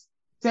friends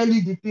tell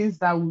you the things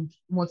that would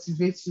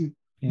motivate you.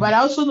 But I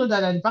also know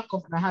that at the back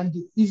of my hand,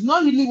 it's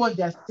not really what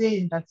they're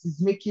saying that is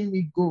making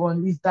me go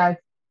on, is that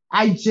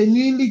I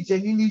genuinely,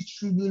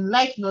 truly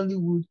like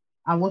Nollywood.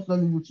 I want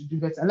Nollywood to do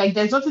better. Like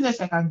there's nothing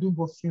else I can do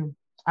but film.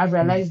 I've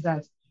realized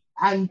that.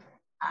 And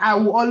I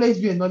will always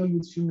be a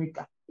Nollywood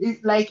filmmaker.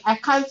 Like I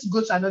can't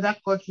go to another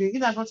country.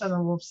 In as much as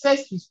I'm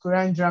obsessed with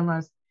Korean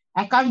dramas,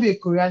 I can't be a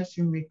Korean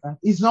filmmaker.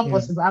 It's not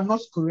possible. I'm not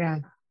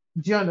Korean.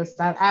 Do you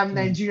understand? I'm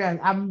Nigerian.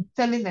 I'm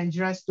telling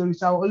Nigerian stories.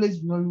 So I will always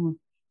be Nollywood.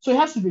 So you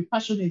have to be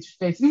passionate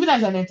first. Even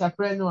as an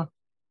entrepreneur,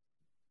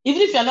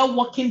 even if you're not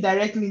working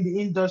directly in the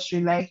industry,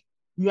 like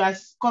you are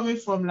coming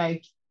from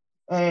like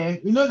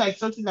like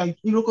something like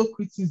local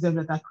criticism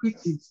that are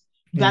critics,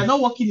 they are not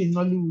working in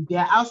Nollywood, they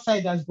are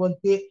outsiders, but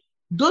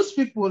those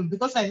people,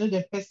 because I know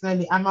them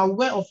personally, I'm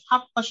aware of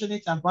how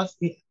passionate about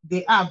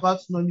they are about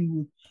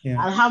Nollywood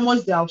and how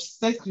much they are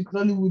obsessed with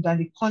Nollywood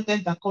and the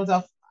content that comes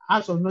out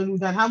of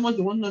Nollywood and how much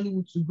they want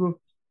Nollywood to grow.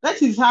 That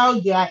is how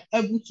they are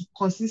able to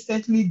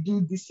consistently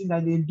do this thing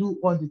that they do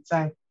all the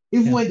time.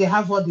 Even when they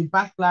have all the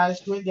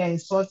backlash, when they are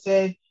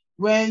insulted,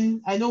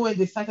 when I know when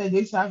they started, they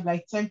used to have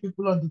like 10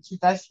 people on the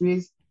Twitter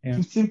space,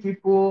 15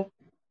 people.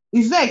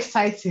 It's not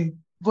exciting,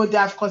 but they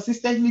have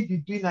consistently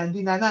been doing and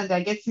doing, and now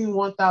they're getting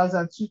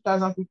 1,000,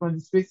 2,000 people on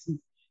the spaces.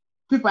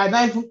 People are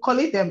not even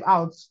calling them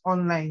out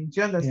online.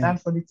 Do you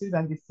understand? For the things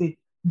that they say?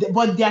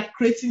 But they are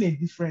creating a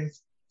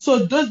difference.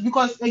 So those,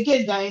 because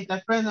again, they are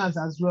entrepreneurs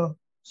as well.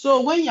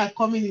 So when you are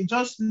coming in,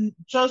 just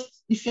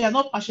if you are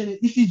not passionate,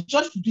 if it's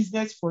just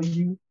business for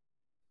you,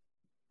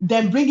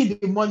 then bring in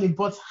the money,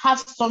 but have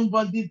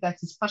somebody that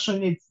is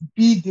passionate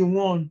be the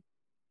one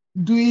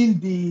doing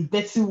the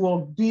dirty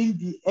work, doing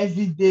the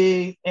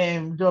everyday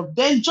job.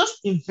 Then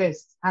just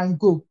invest and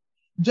go.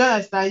 Do you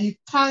understand? You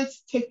can't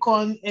take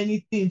on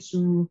anything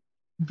to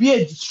be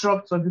a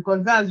disruptor,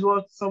 because that's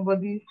what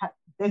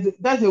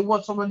that's a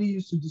word somebody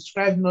used to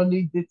describe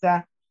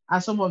Nollydata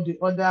and some of the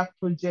other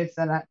projects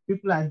that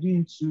people are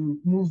doing to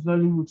move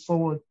Nollywood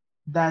forward,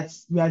 that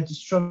we are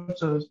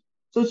disruptors.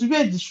 So to be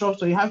a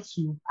disruptor, you have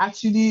to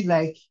actually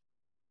like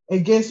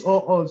against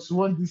all odds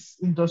want this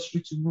industry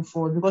to move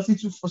forward, because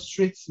it will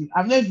frustrate you.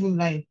 I'm not even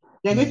lying.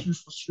 You're going to be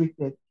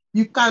frustrated.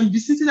 You can be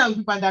sitting down with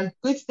people and they're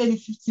going to tell you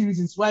 50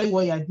 reasons why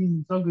what you're doing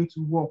is not going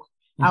to work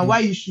and why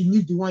you should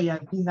leave the one you're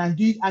doing and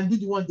do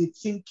the one they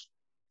think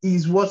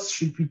is what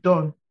should be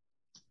done.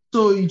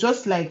 So you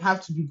just like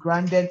have to be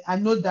grounded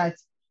and know that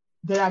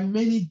there are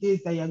many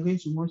days that you're going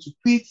to want to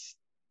quit,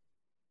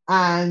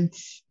 and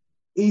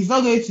it's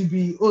not going to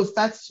be, oh,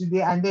 start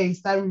today and then you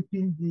start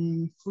reaping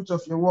the fruit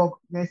of your work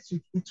next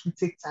week. It will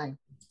take time.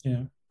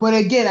 But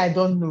again, I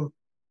don't know,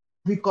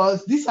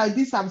 because this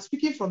I'm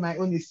speaking from my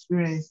own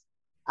experience,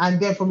 and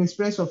then from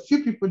experience of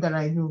few people that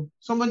I know.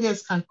 Somebody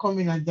else can come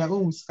in and their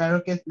own will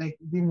skyrocket like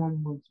within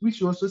 1 month,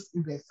 which will also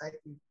still be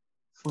exciting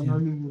for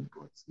Nollywood.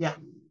 But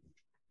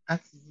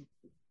that's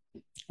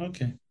it.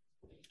 Okay.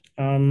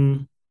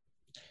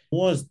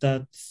 Was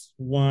that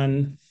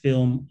one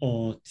film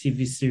or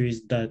TV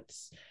series that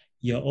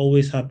you're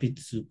always happy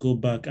to go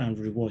back and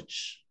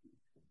rewatch?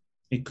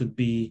 It could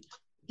be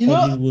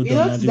Hollywood or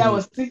Nollywood. Today I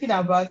was thinking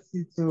about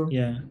it too.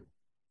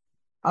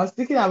 I was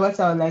thinking about it.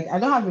 I was like, I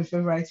don't have a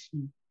favorite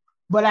film,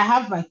 but I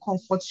have my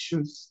comfort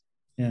shows.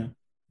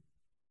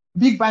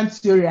 Big Bang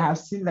Theory, I have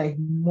seen like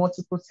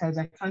multiple times.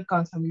 I can't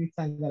count how many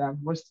times that I've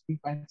watched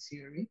Big Bang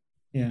Theory.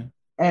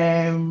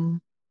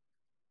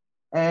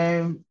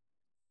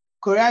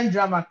 Korean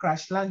drama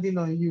Crash Landing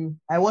on You.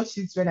 I watch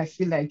it when I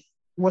feel like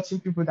watching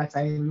people that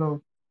I love.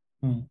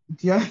 Do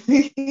you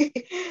understand?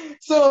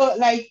 So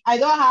like I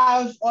don't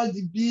have all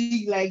the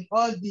big, like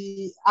all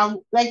the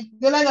like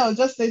the other I was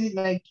just saying,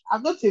 like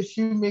I'm not a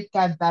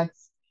filmmaker that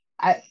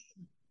I,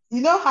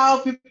 you know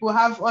how people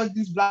have all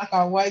these black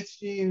and white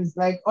films,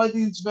 like all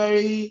these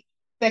very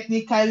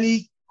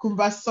technically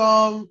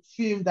cumbersome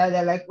films that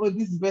they're like, oh,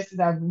 this is the best thing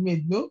that I've been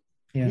made. No,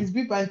 Yeah. it's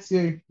Big Bang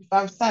Theory. If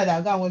I'm sad,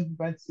 I'll go and watch Big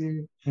Bang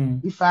Theory.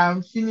 Mm. If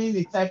I'm feeling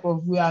the type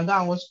of way, I'll go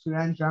and watch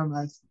Korean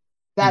dramas.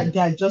 That Mm. they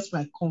are just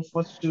my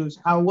comfort shows.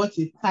 I'll watch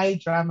a Thai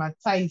drama,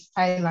 Thai is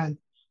Thailand,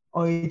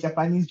 or a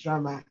Japanese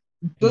drama.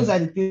 Those Yeah. are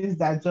the things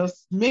that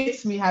just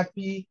makes me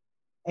happy,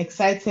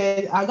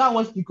 excited. I'll go and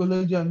watch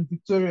Nickelodeon,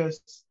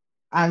 Victorious,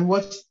 and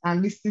watch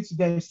and listen to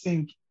them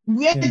sing.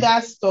 Wear Yeah.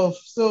 that stuff.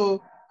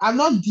 So I'm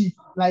not deep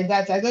like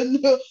that. I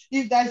don't know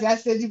if that's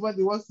actually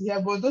anybody wants to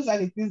hear, but those are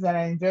the things that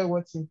I enjoy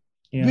watching.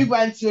 Yeah. Big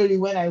Bang Theory,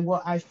 when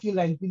I feel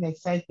like being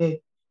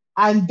excited.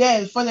 And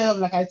then, funny enough,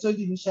 like I told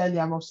you initially,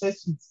 I'm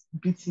obsessed with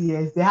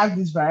BTS. They have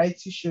this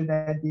variety show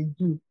that they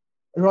do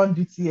around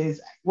BTS.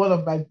 One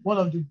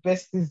of the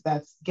best things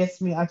that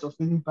gets me out of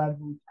any bad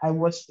mood. I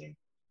watch them.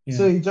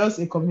 So Yeah. it's just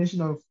a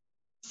combination of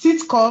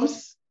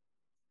sitcoms.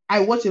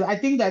 I watch it. I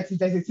think that if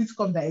there's a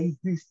sitcom that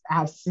exists, I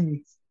have seen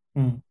it.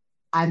 Mm.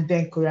 And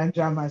then Korean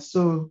drama.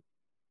 So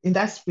in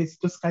that space,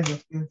 those kinds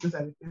of things, those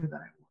are the things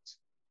that I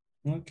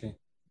watch. Okay.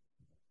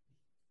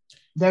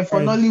 Then All for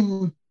right.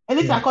 Nollywood,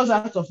 anything Yeah. that comes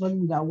out of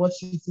Nollywood, I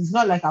watch it. It's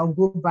not like I'll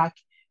go back.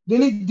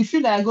 The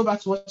film that I go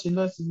back to watch a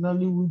lot in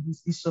Nollywood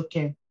is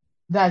Isoken.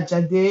 That's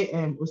Jade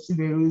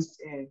Osiberu's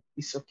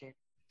Isoken.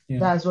 Yeah.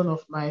 That's one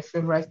of my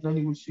favorite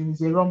Nollywood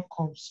films. It's a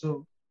rom-com,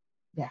 so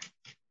yeah.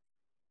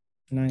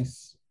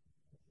 Nice.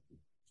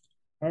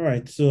 All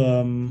right.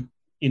 So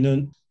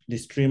the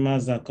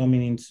streamers are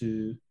coming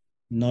into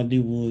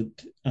Nollywood.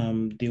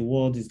 The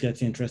world is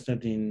getting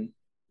interested in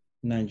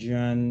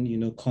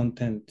Nigerian,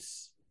 content.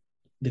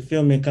 The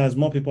filmmakers,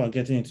 more people are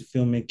getting into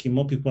filmmaking,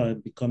 more people are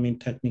becoming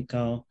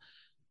technical.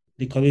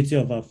 The quality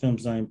of our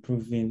films are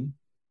improving.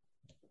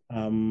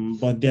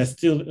 But there's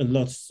still a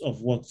lot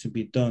of work to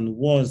be done.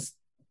 Was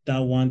that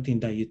one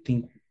thing that you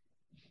think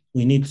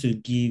we need to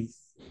give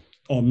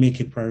or make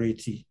a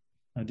priority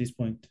at this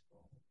point?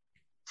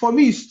 For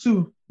me, it's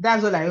two.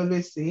 That's what I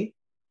always say.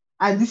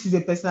 And this is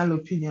a personal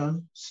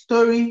opinion: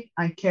 story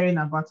and caring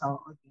about our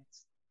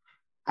audience.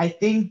 I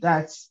think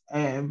that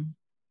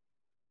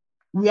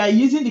we are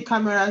using the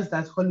cameras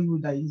that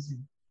Hollywood are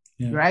using,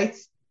 Yeah. right?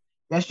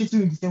 They are shooting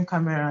with the same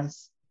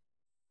cameras.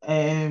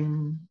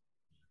 Um,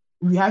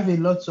 we have a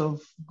lot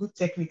of good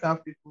technical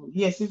people.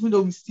 Yes, even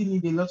though we still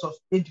need a lot of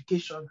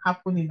education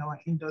happen in our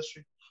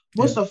industry.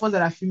 Yeah. Most of us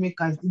that are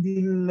filmmakers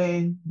didn't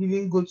learn,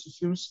 didn't go to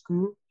film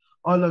school.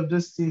 All of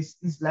those things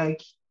is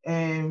like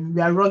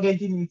we are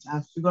ruggeding it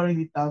and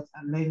figuring it out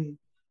and learning,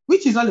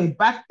 which is not a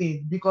bad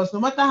thing because no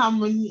matter how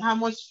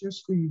much film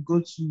school you go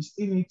to,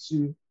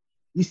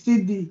 you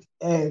still need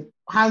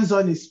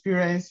hands-on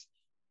experience,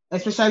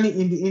 especially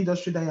in the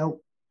industry that you're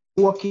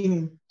working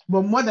in.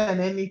 But more than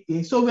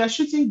anything, so we are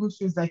shooting good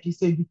films, like you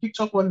said, the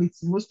picture quality,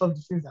 most of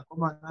the films that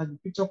come out now, the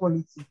picture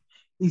quality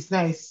is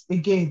nice.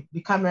 Again,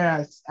 the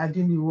cameras are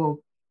doing the work.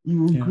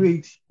 You will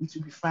grade, it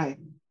will be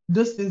fine.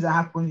 Those things are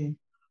happening.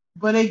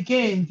 But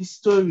again, the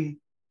story,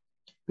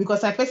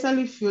 because I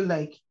personally feel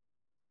like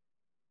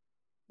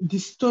the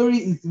story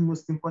is the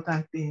most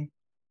important thing.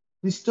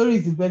 The story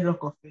is the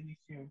bedrock of any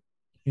film.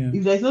 Yeah.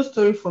 If there's no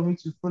story for me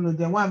to follow,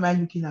 then why am I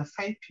looking at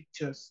fine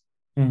pictures?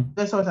 Mm.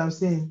 That's what I'm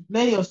saying.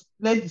 Let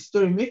the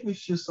story make me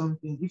feel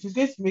something. If it's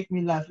going to make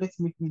me laugh, let's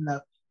make me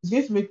laugh. If it's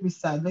going to make me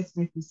sad, let's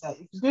make me sad.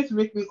 If it's going to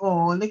make me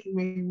on, let it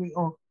make me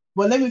on.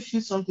 But let me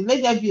feel something.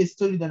 Let there be a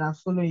story that I'm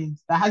following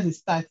that has a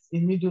start, a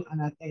middle,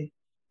 and an end.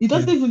 It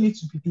doesn't even need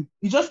to be deep.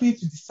 You just need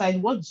to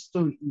decide what the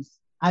story is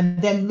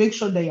and then make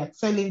sure that you're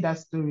telling that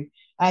story.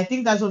 I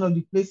think that's one of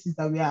the places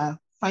that we are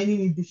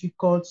finding it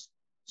difficult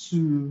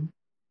to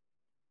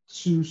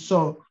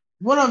solve.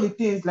 One of the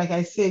things, like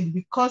I said,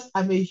 because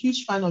I'm a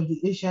huge fan of the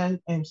Asian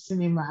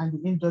cinema and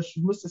the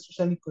industry, most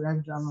especially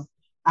Korean drama,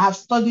 I have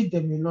studied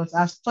them a lot.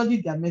 I've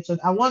studied their method.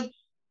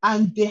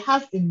 And they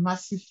have a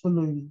massive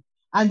following.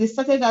 And they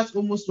started out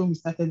almost when we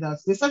started out.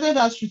 They started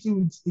out shooting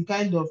with the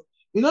kind of,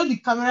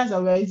 the cameras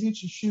that were using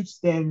to shoot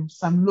them,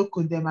 some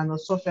local them and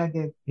Sophia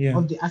them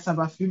of the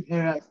Asaba film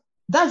era.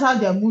 That's how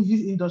their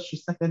movie industry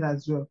started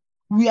as well.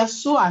 We are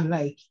so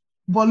alike.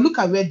 But look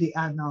at where they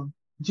are now.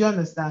 Do you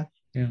understand?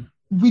 Yeah.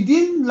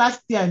 Within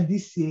last year and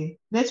this year,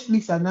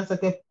 Netflix has now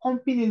started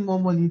pumping in more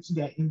money into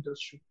their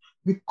industry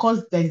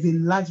because there is a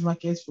large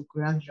market for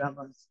Korean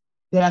dramas.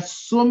 There are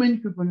so many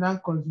people now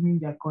consuming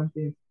their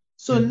content.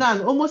 So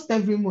now, almost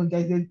every month,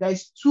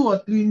 there's 2 or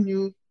 3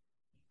 new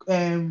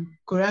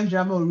Korean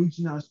drama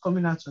originals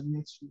coming out on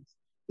Netflix.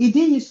 It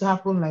didn't used to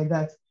happen like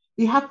that.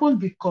 It happened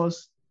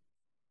because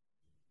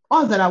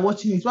all that are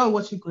watching it, while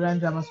watching Korean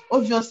dramas,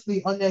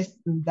 obviously, honestly,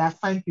 there are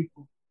fine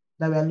people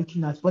that we are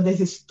looking at, but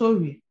there's a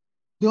story.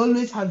 They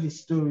always have a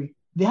story.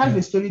 They have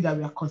a story that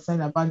we are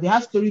concerned about. They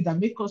have stories that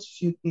make us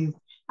feel things.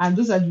 And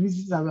those are the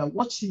reasons that we are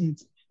watching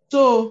it.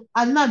 So,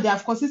 and now they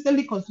have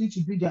consistently continued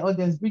to build their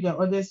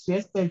audience to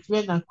extent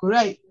when na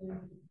Korea,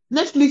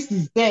 Netflix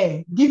is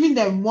there, giving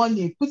them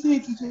money, putting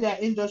it into their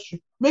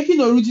industry,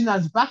 making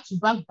originals back to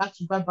back, back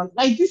to back, back.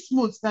 Like this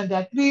month, now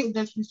there are 3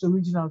 Netflix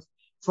originals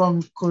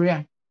from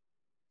Korea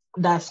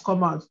that's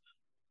come out.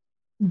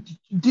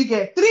 Do you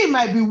get 3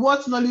 might be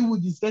what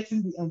Nollywood is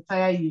getting the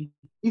entire year,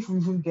 if we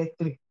even get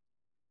 3.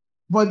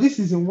 But this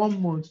is in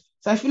 1 month.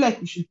 So I feel like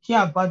we should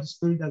care about the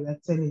story that we are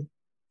telling.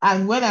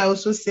 And when I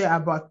also say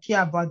about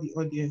care about the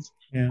audience,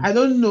 Yeah. I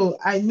don't know.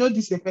 I know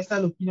this is a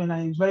personal opinion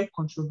and it's very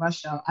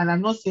controversial. And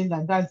I'm not saying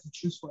that that's the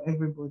truth for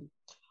everybody.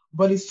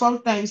 But it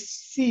sometimes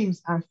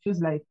seems and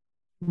feels like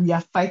we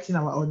are fighting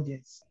our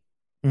audience.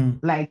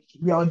 Like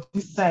we are on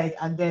this side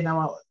and then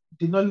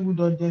the Nollywood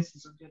audience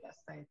is on the other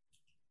side.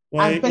 And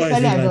Why is personally,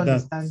 it I like don't that?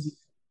 understand it.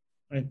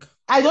 Like,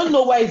 I don't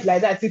know why it's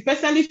like that. It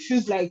personally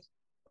feels like,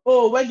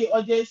 oh, when the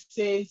audience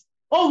says,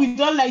 oh, we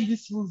don't like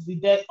this movie,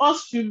 then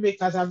us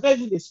filmmakers, I'm not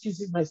even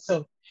excusing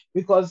myself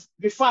because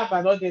before I'm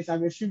an audience,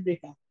 I'm a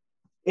filmmaker,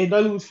 a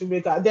Nollywood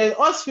filmmaker. Then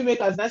us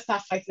filmmakers now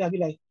start fighting and be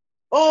like,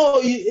 oh,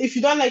 if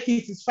you don't like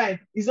it, it's fine.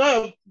 It's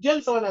not do you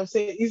understand what I'm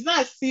saying? It's not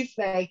as if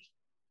like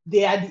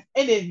they are the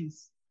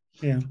enemies.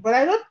 yeah. But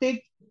I don't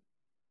think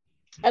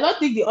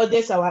the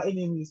audience are our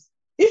enemies.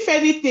 If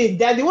anything,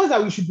 they're the ones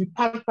that we should be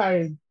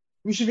pampering.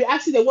 We should be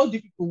asking them, what do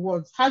people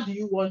want? How do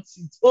you want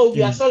it? Oh,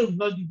 we are sorry we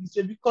not do this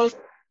way because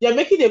they're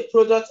making a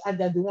product and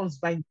they're the ones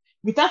buying.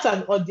 Without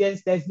an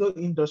audience, there's no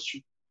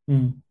industry.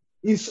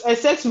 It's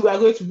except we are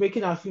going to be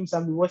making our films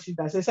and be watching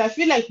that. So I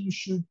feel like we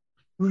should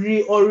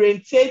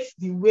reorientate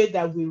the way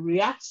that we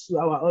react to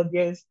our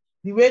audience,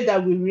 the way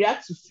that we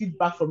react to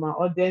feedback from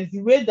our audience,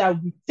 the way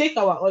that we take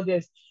our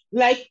audience.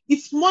 Like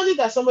it's money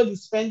that somebody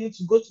is spending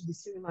to go to the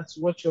cinema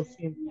to watch your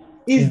film.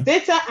 It's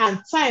data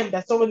and time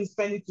that somebody is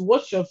spending to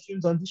watch your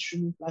films on this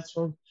streaming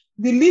platform.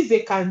 The least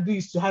they can do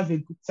is to have a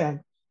good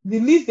time.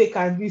 The least they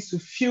can do is to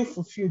feel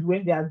fulfilled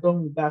when they are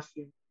done with that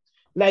film.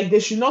 Like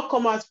they should not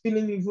come out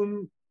feeling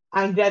even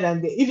angrier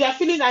than they. If they are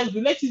feeling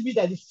angry, let it be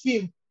that the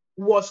film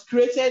was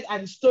created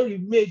and the story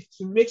made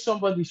to make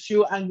somebody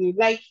feel angry.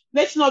 Like,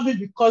 let's not be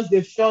because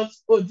they felt,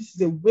 oh, this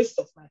is a waste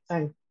of my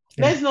time.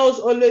 Let's not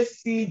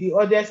always see the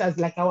audience as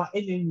like our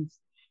enemies.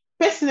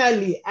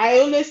 Personally, I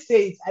always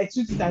say it, I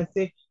tweet it and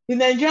say, the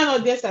Nigerian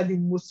audience are the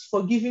most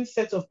forgiving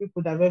set of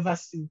people that I've ever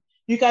seen.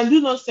 You can do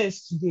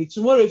nonsense today.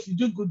 Tomorrow, if you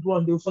do good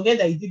one, they will forget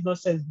that you did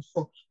nonsense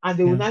before and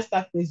they will not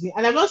start praising.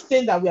 And I'm not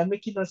saying that we are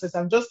making nonsense.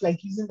 I'm just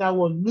like using that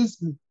word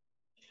loosely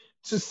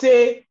to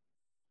say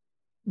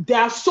they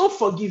are so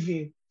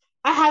forgiving.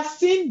 I have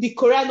seen the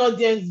Korean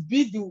audience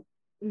be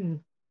the.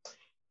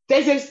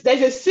 There's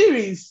a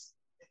series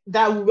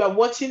that we were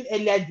watching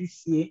earlier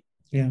this year,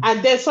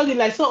 and then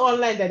suddenly I saw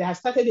online that they have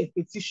started a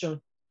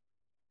petition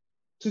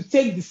to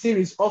take the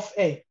series off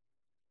air.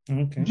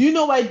 Okay. Do you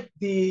know why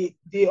the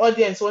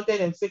audience wanted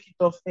them to take it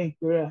off air in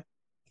Korea?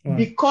 Wow.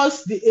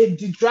 Because the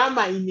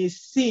drama in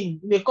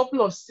a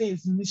couple of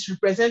scenes,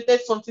 misrepresented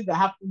something that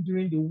happened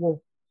during the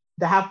war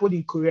that happened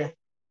in Korea.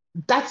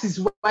 That is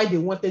why they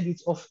wanted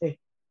it off air.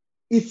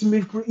 It's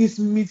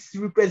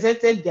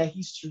misrepresented their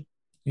history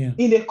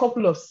in a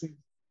couple of scenes.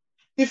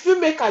 The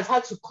filmmakers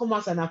had to come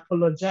out and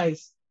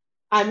apologize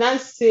and then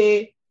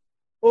say,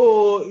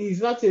 oh, it's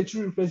not a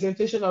true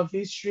representation of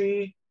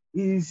history,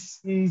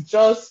 it's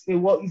just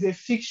it's a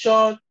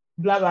fiction,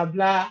 blah, blah,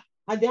 blah.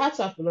 And they had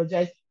to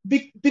apologize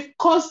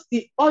because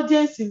the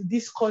audience in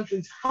these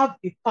countries have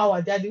the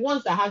power. They're the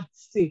ones that have to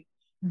say.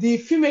 The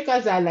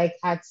filmmakers are like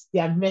at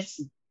their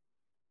mercy.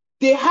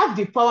 They have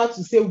the power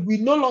to say, we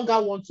no longer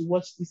want to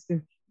watch this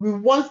thing. We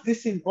want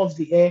this thing off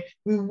the air.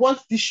 We want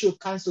this show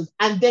cancelled.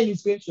 And then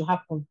it's going to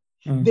happen.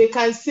 They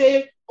can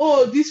say,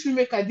 oh, this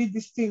filmmaker did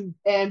this thing,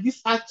 and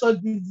this actor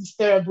did this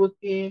terrible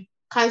thing,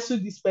 cancel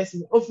this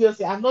person.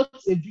 Obviously, I'm not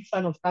a big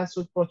fan of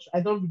cancel culture.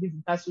 I don't believe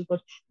in cancel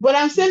culture. But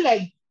I'm saying,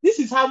 like, this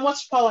is how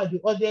much power the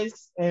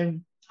audience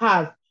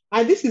have.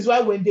 And this is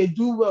why when they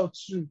do well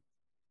too,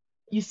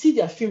 you see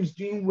their films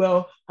doing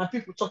well and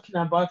people talking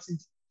about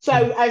it. So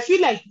I feel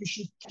like we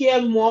should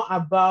care more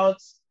about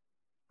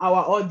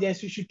our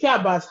audience. We should care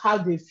about how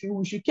they feel.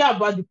 We should care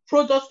about the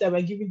products that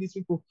we're giving these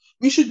people.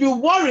 We should be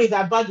worried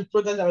about the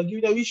products that we're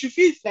giving them. We should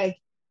feel like,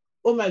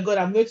 oh my God,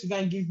 I'm going to go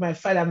and give my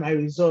father my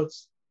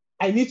results.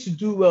 I need to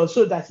do well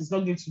so that it's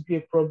not going to be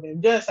a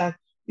problem. Just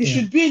it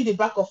should be in the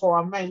back of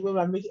our mind when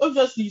we're making.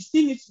 Obviously, you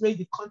still need to make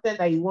the content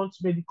that you want to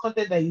make, the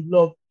content that you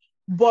love.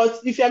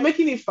 But if you're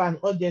making it for an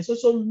audience,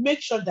 also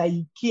make sure that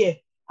you care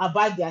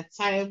about their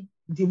time,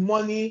 the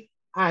money,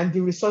 and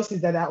the resources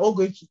that are all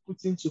going to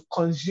put in to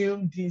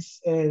consume this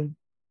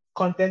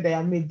content that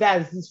I made.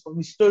 That's this for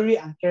me, story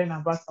and caring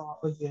about our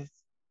audience.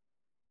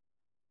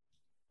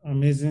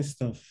 Amazing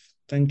stuff.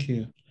 Thank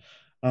you.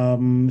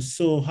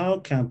 So how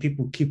can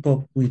people keep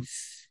up with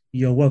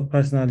your work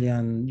personally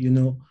and,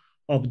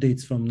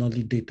 updates from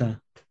Nollydata?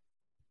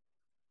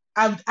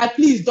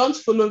 Please don't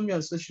follow me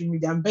on social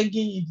media. I'm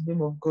begging you in the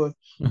name of God.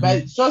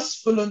 But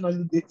just follow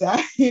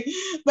Nollydata.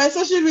 By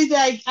social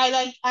media,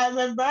 I'm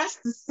embarrassed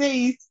to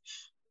say it,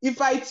 if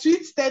I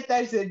tweet 10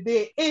 times a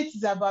day, 8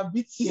 is about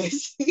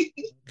BTS.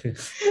 Okay.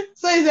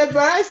 So it's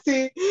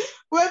embarrassing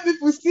when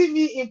people see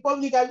me in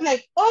public and be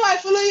like, oh, I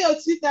follow you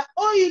on Twitter.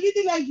 Oh, you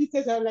really like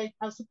BTS. I'm like,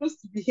 I'm supposed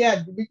to be here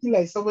and be looking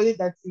like somebody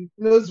that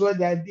knows what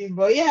they're doing.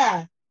 But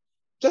yeah,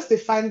 just a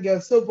fan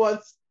girl. So,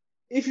 but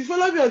if you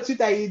follow me on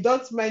Twitter, you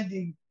don't mind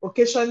the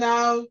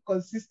occasional,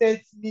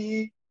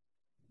 consistently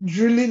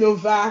drooling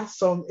over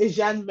some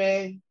Asian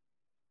men,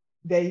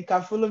 then you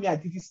can follow me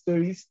at Didi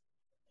Stories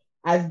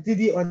as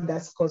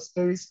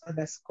Didi_stories_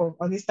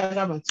 on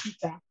Instagram and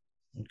Twitter.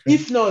 Okay.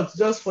 If not,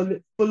 just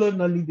follow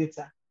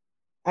Nollydata.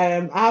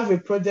 I have a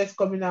project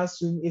coming out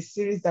soon, a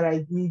series that I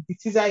did. The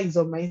teaser is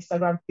on my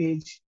Instagram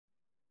page,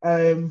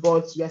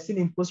 but we are still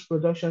in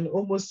post-production,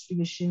 almost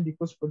finishing the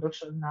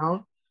post-production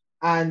now.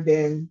 And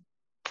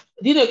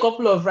did a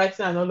couple of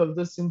writing and all of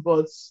those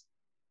things,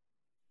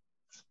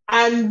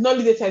 and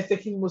Nollydata is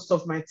taking most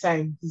of my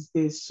time these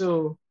days.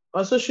 So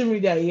on social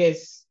media,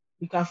 yes,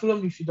 you can follow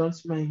me if you don't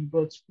mind,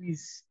 but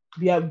please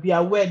be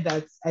aware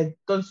that I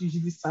don't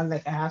usually sound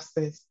like I have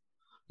sense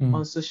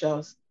on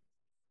socials.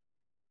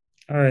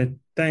 All right.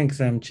 Thanks,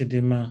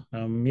 Chidinma.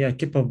 Yeah,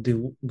 keep up the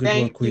good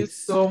Thank work you with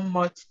so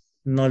much.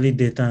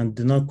 Nollydata, and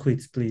do not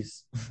quit,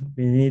 please.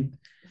 we need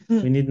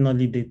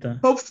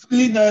Nollydata.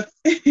 Hopefully not.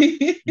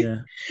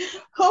 Yeah.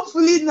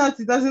 Hopefully not.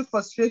 It doesn't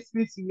frustrate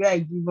me to where I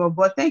give up.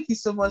 But thank you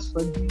so much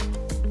for this.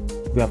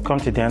 We have come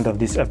to the end of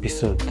this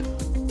episode.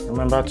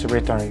 Remember to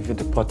rate and review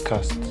the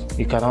podcast.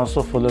 You can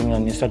also follow me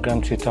on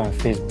Instagram, Twitter, and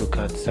Facebook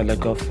at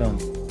Selego Film,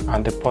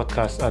 and the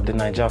podcast at the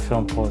Naija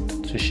Film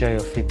Pod to share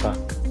your feedback.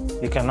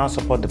 You can now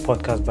support the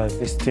podcast by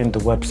visiting the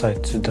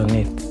website to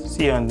donate.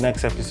 See you on the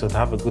next episode.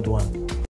 Have a good one.